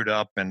screwed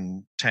up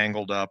and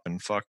tangled up and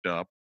fucked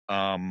up.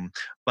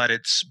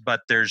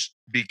 But there's,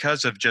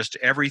 because of just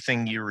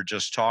everything you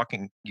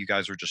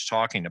guys were just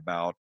talking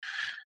about,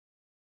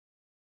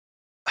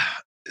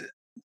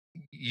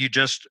 you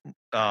just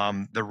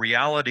the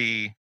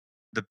reality,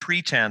 the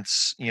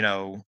pretense,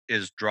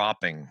 is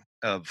dropping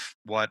of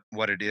what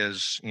it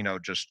is,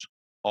 just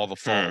all the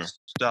hmm, false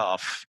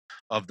stuff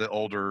of the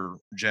older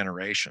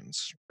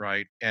generations,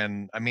 right?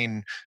 And I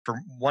mean, for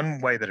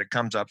one way that it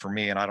comes up for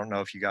me, and I don't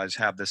know if you guys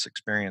have this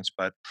experience,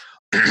 but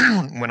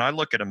when I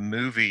look at a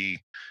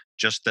movie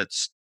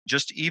that's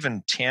just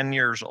even 10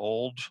 years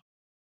old,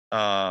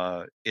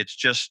 it's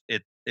just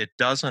it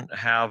doesn't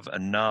have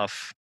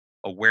enough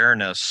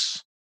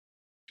awareness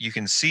you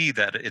can see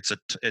that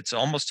it's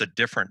almost a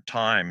different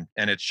time,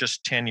 and it's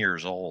just 10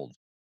 years old.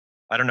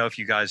 I don't know if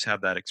you guys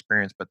have that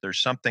experience, but there's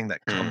something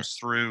that Hmm. comes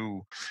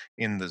through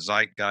in the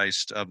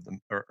zeitgeist of the,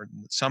 or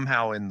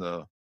somehow in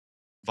the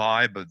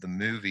vibe of the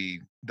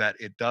movie, that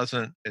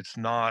it's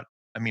not,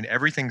 I mean,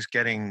 everything's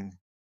getting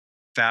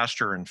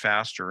faster and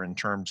faster in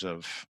terms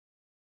of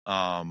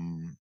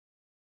um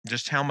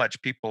just how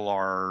much people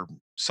are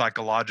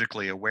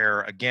psychologically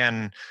aware.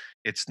 Again,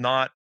 it's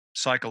not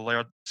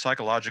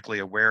psychologically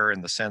aware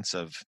in the sense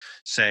of,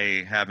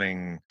 say,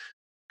 having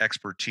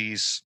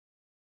expertise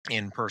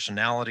in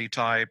personality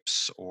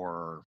types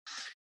or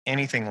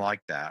anything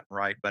like that,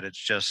 right? But it's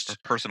Or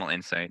just personal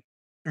insight.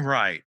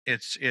 right.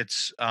 It's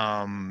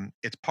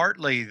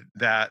partly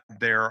that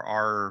there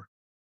are,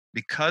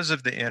 because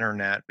of the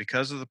internet,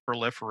 because of the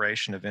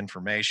proliferation of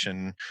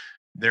information,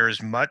 there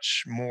is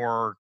much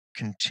more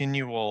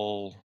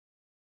continual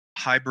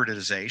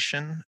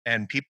hybridization,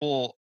 and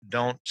people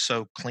don't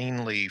so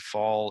cleanly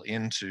fall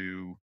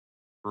into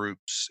group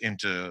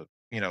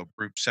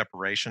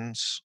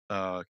separations,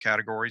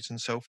 categories and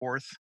so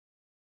forth,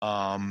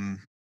 um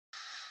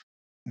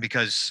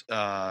because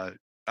I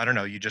don't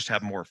know, you just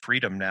have more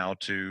freedom now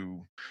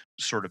to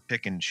sort of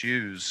pick and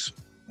choose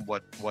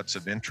what's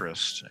of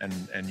interest,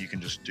 and you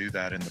can just do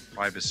that in the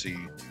privacy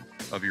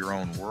of your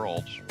own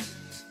world,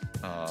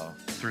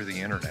 through the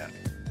internet.